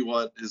must be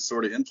what has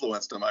sort of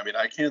influenced them. I mean,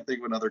 I can't think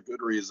of another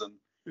good reason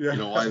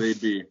Yeah. why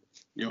they'd be,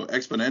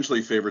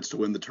 exponentially favorites to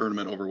win the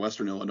tournament over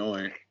Western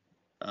Illinois.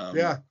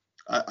 Yeah.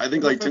 I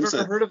think, like Tim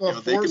said, heard of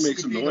a they 4 can make seed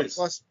some being noise. a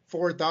plus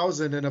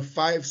 4,000 and a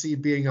 5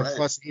 seed being a Right.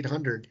 plus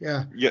 800.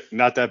 Yeah. Yeah,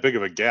 not that big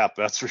of a gap,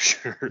 that's for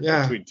sure,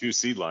 Yeah. between two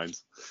seed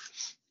lines.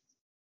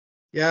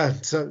 Yeah.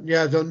 So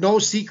yeah, no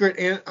secret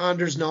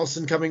Anders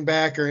Nelson coming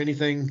back or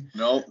anything.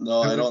 No,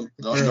 I don't.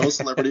 No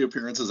celebrity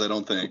appearances, I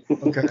don't think.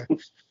 Okay.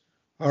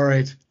 All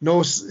right.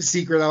 No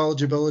secret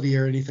eligibility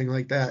or anything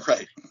like that.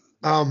 Right.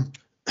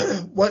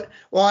 Well,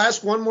 I'll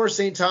ask one more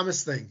St.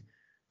 Thomas thing.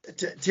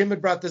 Tim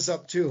had brought this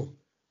up too.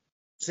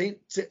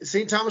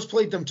 St. Thomas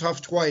played them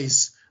tough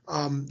twice.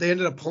 They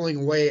ended up pulling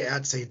away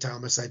at St.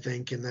 Thomas, I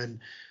think. And then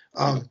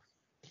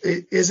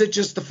is it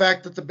just the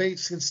fact that the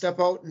Bigs can step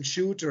out and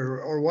shoot,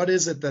 or what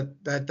is it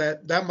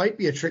that might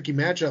be a tricky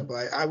matchup?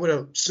 I would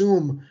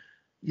assume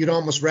you'd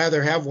almost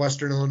rather have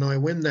Western Illinois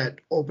win that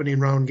opening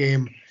round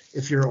game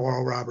if you're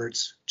Oral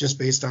Roberts, just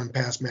based on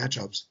past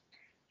matchups.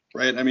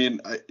 Right. I mean,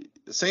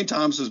 St.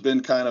 Thomas has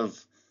been kind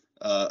of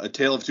a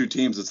tale of two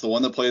teams. It's the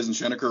one that plays in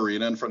Shenneker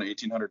Arena in front of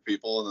 1,800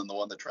 people, and then the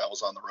one that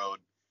travels on the road.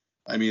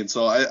 I mean,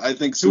 so I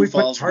think Sioux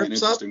Falls will be an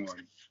interesting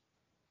one.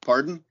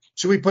 Pardon?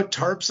 Should we put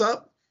tarps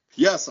up?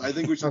 Yes, I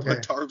think we should Okay.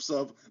 put tarps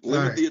up,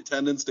 limit the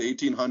attendance to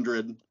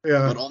 1,800,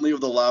 Yeah. but only of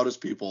the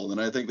loudest people,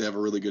 and I think they have a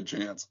really good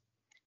chance.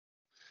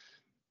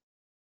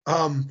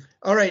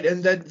 All right,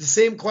 and then the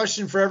same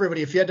question for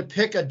everybody. If you had to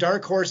pick a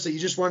dark horse that you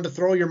just wanted to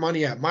throw your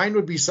money at, mine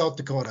would be South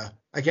Dakota.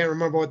 I can't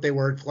remember what they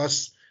were,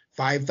 plus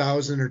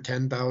 5,000 or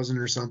 10,000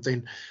 or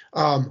something.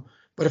 But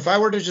if I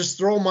were to just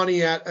throw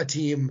money at a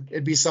team,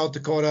 it'd be South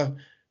Dakota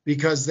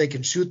because they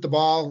can shoot the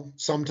ball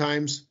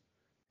sometimes.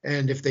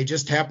 And if they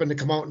just happen to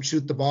come out and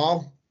shoot the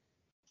ball,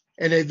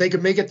 and if they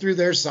could make it through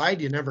their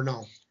side, you never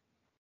know.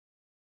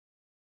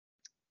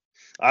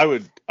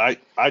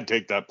 I'd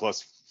take that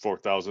plus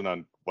 4,000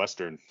 on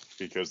Western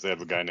because they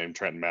have a guy named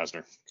Trenton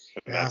Masner.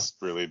 And that's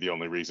really the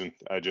only reason.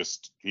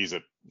 He's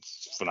a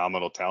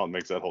phenomenal talent,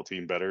 makes that whole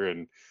team better.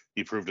 And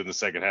he proved in the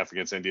second half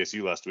against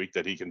NDSU last week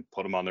that he can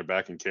put them on their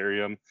back and carry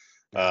them.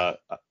 I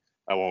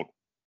won't,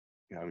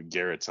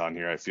 Garrett's on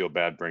here. I feel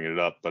bad bringing it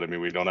up, but I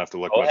mean, we don't have to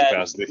look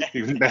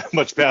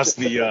much past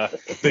the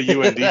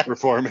UND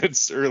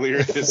performance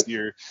earlier this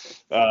year,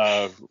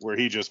 where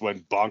he just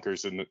went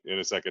bonkers in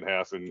a second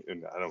half. And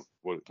I don't,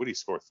 what did he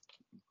score?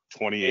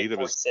 28 of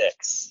his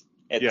 6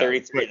 at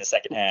 33 in the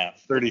second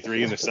half.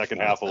 33 in the second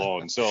half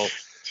alone. So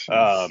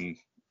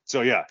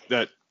yeah,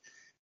 that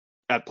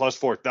at plus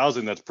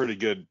 4,000, that's pretty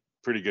good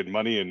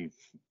money. And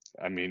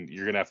I mean,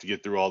 you're gonna have to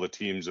get through all the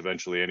teams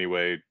eventually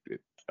anyway.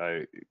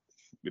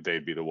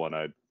 They'd be the one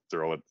I'd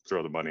throw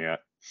the money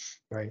at.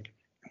 Right.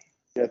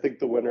 Yeah, I think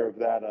the winner of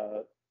that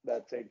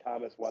St.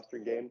 Thomas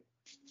Western game,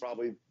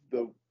 probably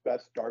the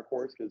best dark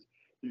horse, because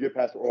you get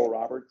past Oral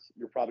Roberts,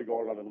 you're probably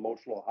going on an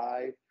emotional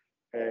high.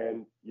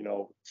 And,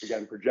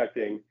 again,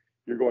 projecting,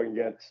 you're going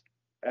against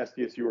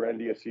SDSU or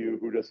NDSU,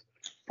 who just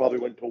probably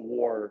went to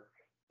war,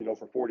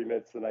 for 40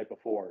 minutes the night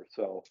before.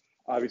 So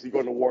obviously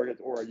going to war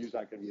against ORU is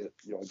not going to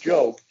be a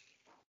joke,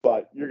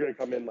 but you're going to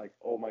come in like,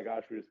 oh my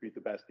gosh, we just beat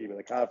the best team in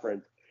the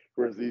conference.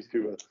 Whereas these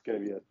two, it's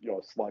going to be a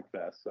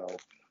slugfest. So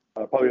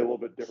probably a little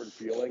bit different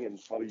feeling, and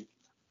probably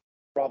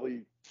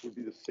would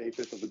be the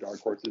safest of the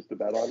dark horses to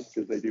bet on,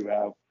 because they do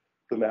have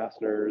the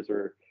Masners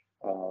or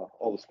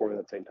all the scoring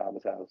that St.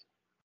 Thomas has.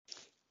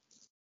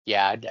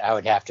 Yeah, I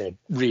would have to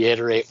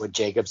reiterate what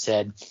Jacob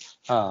said.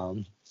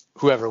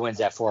 Whoever wins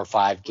that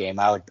 4-5 game,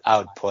 I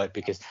would put,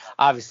 because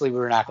obviously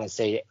we're not going to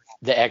say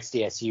the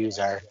XDSUs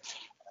are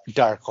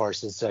dark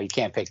horses, so you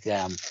can't pick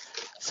them.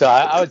 So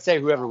I would say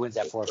whoever wins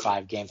that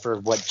 4-5 game, for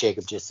what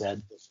Jacob just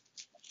said.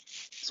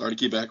 Sorry to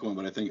keep echoing,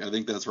 but I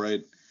think that's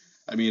right.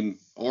 I mean,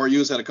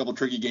 ORU's had a couple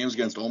tricky games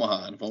against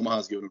Omaha, and if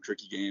Omaha's giving them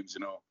tricky games,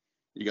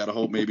 you got to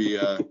hope maybe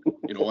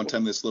one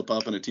time they slip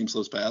up and a team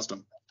slips past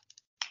them.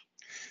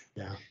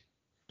 Yeah.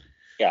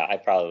 Yeah, I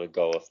probably would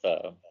go with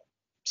the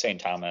St.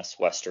 Thomas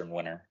Western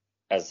winner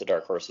as the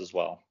dark horse as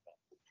well,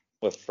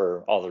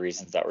 for all the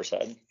reasons that were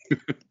said.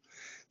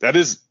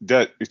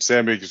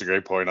 Sam makes a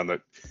great point on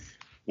that.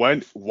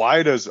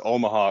 Why does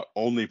Omaha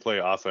only play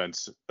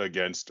offense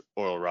against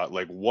Oral Roberts?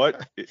 Like,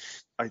 what?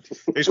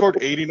 They scored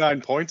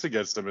 89 points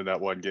against them in that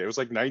one game. It was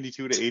like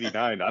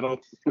 92-89.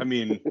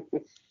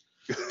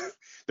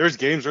 There's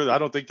games where I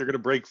don't think they're going to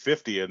break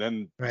 50, and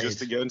then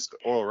just against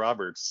Oral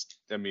Roberts,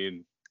 I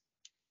mean,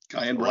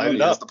 Kyan Brown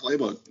has the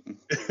playbook.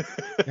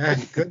 Yeah,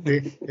 it could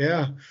be.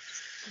 Yeah.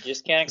 You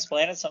just can't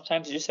explain it.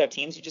 Sometimes you just have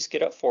teams you just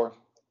get up for.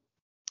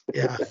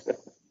 Yeah.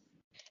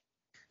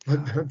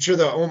 I'm sure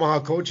the Omaha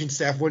coaching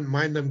staff wouldn't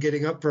mind them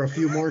getting up for a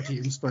few more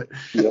teams, but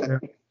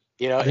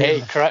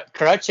hey,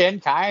 Crutch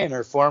and Kyan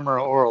are former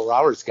Oral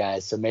Roberts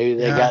guys, so maybe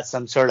they got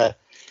some sort of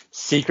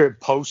secret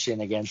potion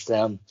against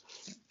them.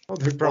 Oh,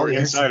 they're probably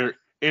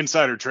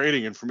insider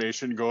trading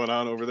information going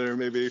on over there,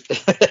 maybe.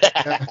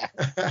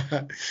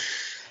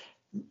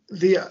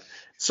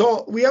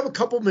 So we have a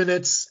couple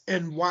minutes,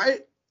 and why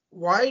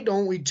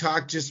don't we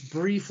talk just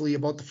briefly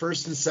about the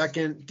first and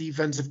second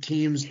defensive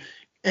teams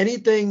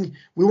anything,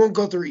 we won't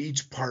go through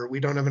each part. We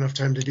don't have enough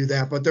time to do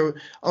that. But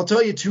I'll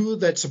tell you two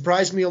that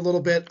surprised me a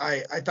little bit.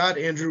 I thought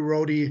Andrew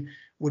Rohde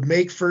would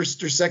make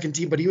first or second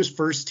team, but he was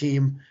first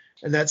team,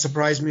 and that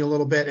surprised me a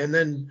little bit. And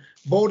then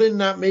Bowden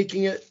not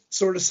making it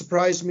sort of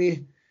surprised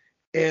me.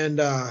 And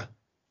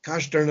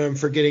gosh darn it, I'm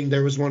forgetting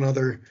there was one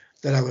other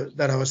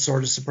that I was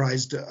sort of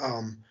surprised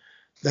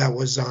that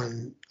was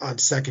on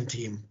second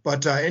team.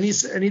 But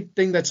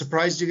anything that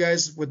surprised you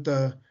guys with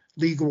the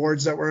league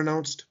awards that were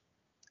announced?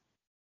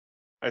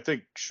 I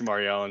think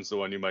Shamari Allen's the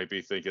one you might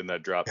be thinking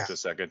that dropped to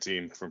second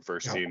team from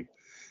first team.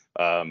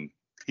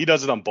 He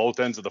does it on both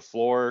ends of the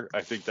floor.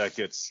 I think that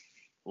gets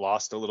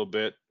lost a little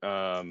bit.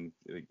 I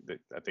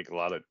think a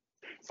lot of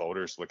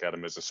voters look at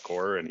him as a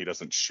scorer, and he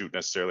doesn't shoot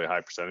necessarily a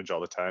high percentage all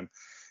the time.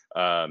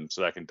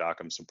 So that can dock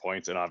him some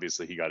points. And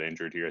obviously he got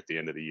injured here at the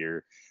end of the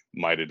year,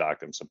 might have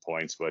docked him some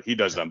points, but he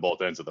does it on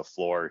both ends of the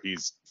floor.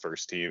 He's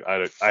first team.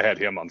 I had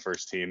him on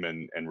first team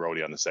and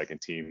Rohde on the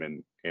second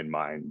team in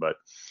mine.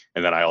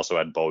 And then I also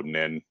had Bowden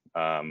in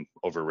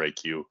over Ray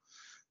Q,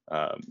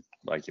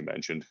 like you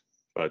mentioned.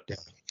 But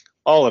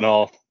all in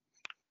all,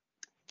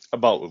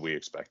 about what we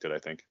expected, I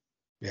think.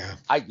 Yeah.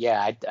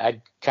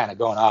 I'd kind of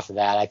going off of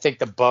that. I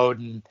think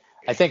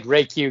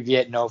Ray Q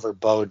getting over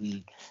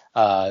Bowden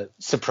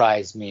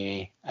surprised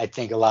me. I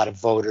think a lot of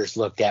voters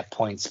looked at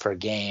points per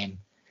game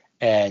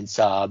and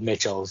saw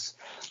Mitchell's,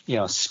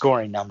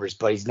 scoring numbers,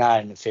 but he's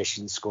not an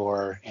efficient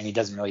scorer and he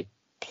doesn't really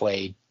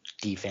play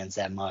defense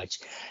that much.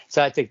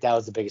 So I think that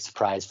was the biggest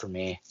surprise for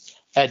me.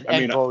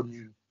 And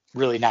Bowden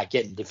really not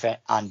getting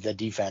on the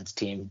defense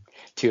team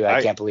too.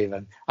 I can't believe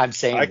I'm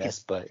saying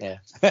this, but yeah.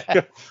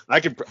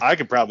 I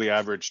could probably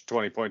average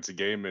 20 points a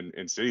game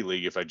in City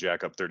League if I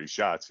jack up 30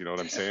 shots. You know what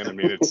I'm saying? I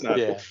mean, it's not.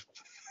 Yeah.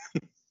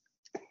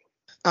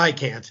 I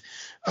can't.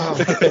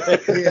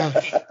 Yeah.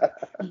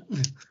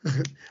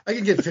 I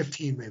can get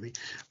 15 maybe.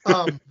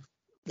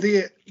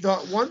 The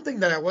one thing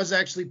that I was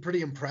actually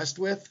pretty impressed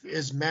with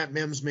is Matt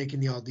Mims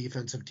making the all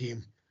defensive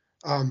team.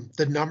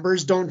 The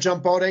numbers don't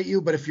jump out at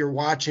you, but if you're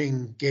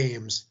watching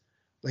games,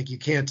 like you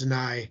can't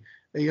deny,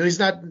 he's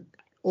not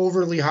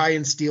overly high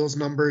in steals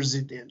numbers,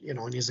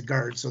 and he's a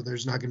guard, so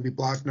there's not going to be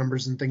block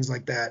numbers and things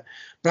like that.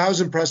 But I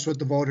was impressed with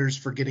the voters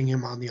for getting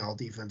him on the all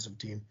defensive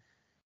team.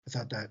 I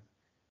thought that.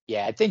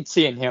 Yeah, I think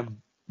seeing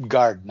him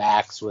guard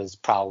Max was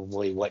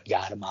probably what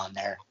got him on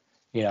there.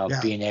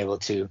 Being able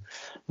to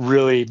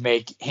really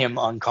make him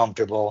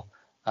uncomfortable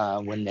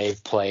when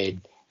they've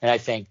played. And I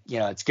think,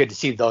 it's good to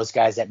see those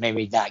guys that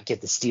maybe not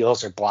get the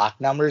steals or block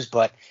numbers,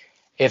 but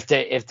if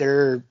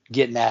they're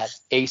getting that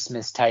Ace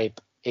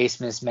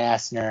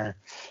Massner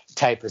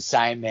type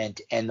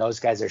assignment and those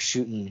guys are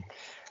shooting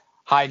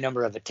high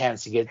number of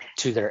attempts to get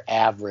to their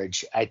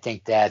average, I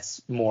think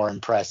that's more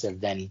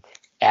impressive than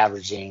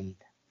averaging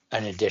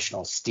an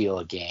additional steal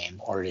a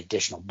game or an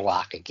additional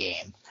block a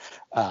game,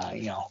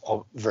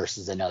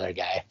 versus another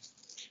guy.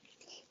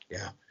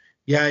 Yeah.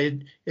 Yeah,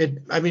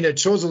 it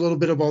shows a little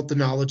bit about the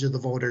knowledge of the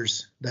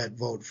voters that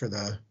vote for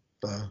the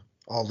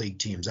all league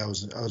teams. I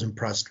was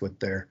impressed with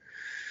their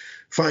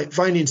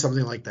finding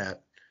something like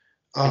that.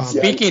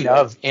 Speaking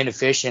of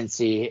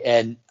inefficiency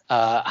and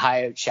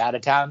high shot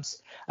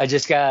attempts, I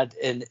just got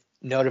a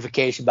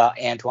notification about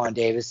Antoine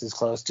Davis is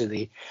close to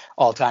the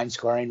all-time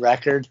scoring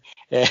record,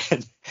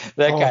 and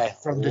that guy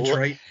from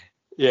Detroit.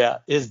 Yeah,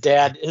 his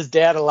dad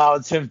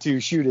allows him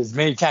to shoot as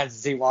many times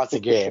as he wants a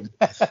game.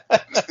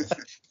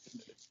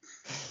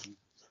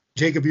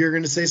 Jacob, you're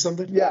going to say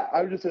something? Yeah,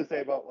 I was just going to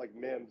say about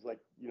Mims, the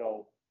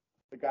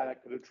guy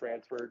that could have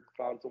transferred,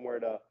 found somewhere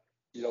to,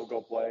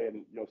 go play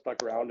and,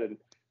 stuck around and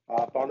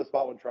found a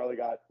spot when Charlie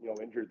got,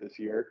 injured this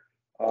year.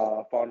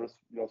 Found a,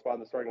 spot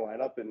in the starting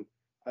lineup, and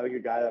I think a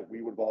guy that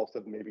we would have all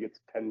said maybe gets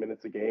 10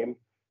 minutes a game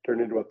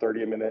turned into a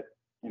 30-minute,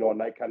 a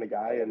night kind of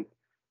guy, and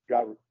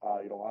got,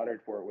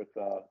 honored for it with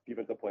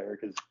defensive player,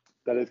 because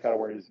that is kind of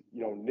where his,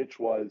 niche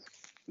was.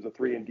 He was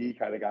a 3-and-D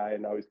kind of guy,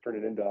 and now he's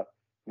turning into,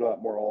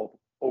 that more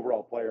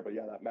overall player. But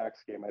yeah, that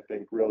Max game, I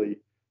think, really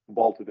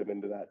vaulted him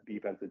into that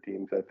defensive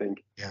team. So I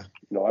think,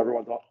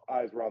 everyone's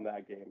eyes were on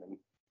that game, and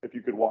if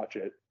you could watch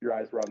it, your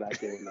eyes were on that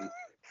game, and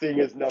seeing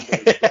his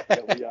numbers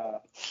definitely.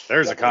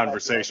 There's a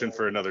conversation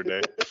for another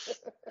day.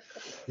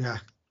 Yeah.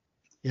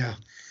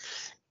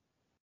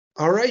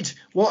 All right.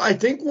 Well, I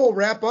think we'll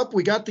wrap up.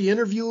 We got the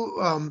interview.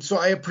 So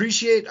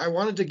I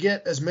wanted to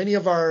get as many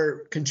of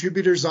our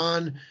contributors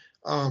on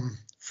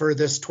for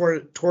this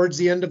towards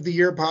the end of the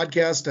year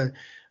podcast.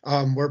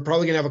 We're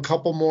probably going to have a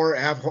couple more.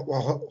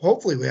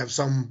 Hopefully we have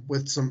some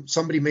with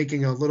somebody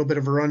making a little bit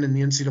of a run in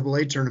the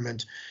NCAA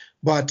tournament.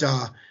 But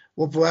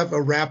we'll have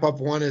a wrap up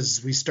one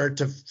as we start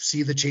to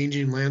see the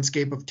changing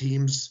landscape of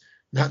teams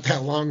not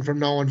that long from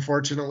now,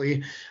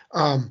 unfortunately.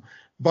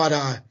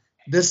 But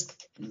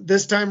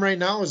this time right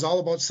now is all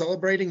about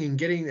celebrating and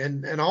getting,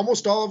 and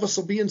almost all of us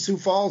will be in Sioux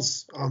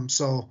Falls.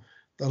 So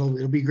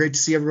it'll be great to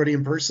see everybody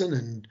in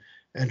person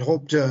and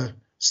hope to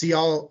see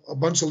a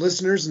bunch of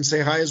listeners and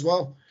say hi as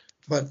well.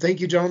 But thank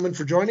you, gentlemen,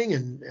 for joining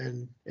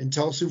and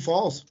tell Sioux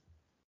Falls.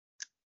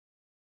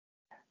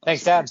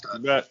 Thanks, Dad. You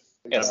bet.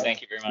 Yes,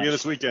 thank you very much. See you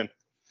this weekend.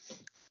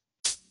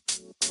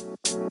 You know,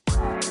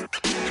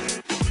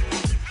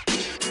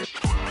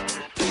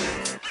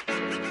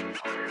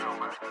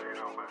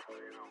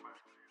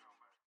 man.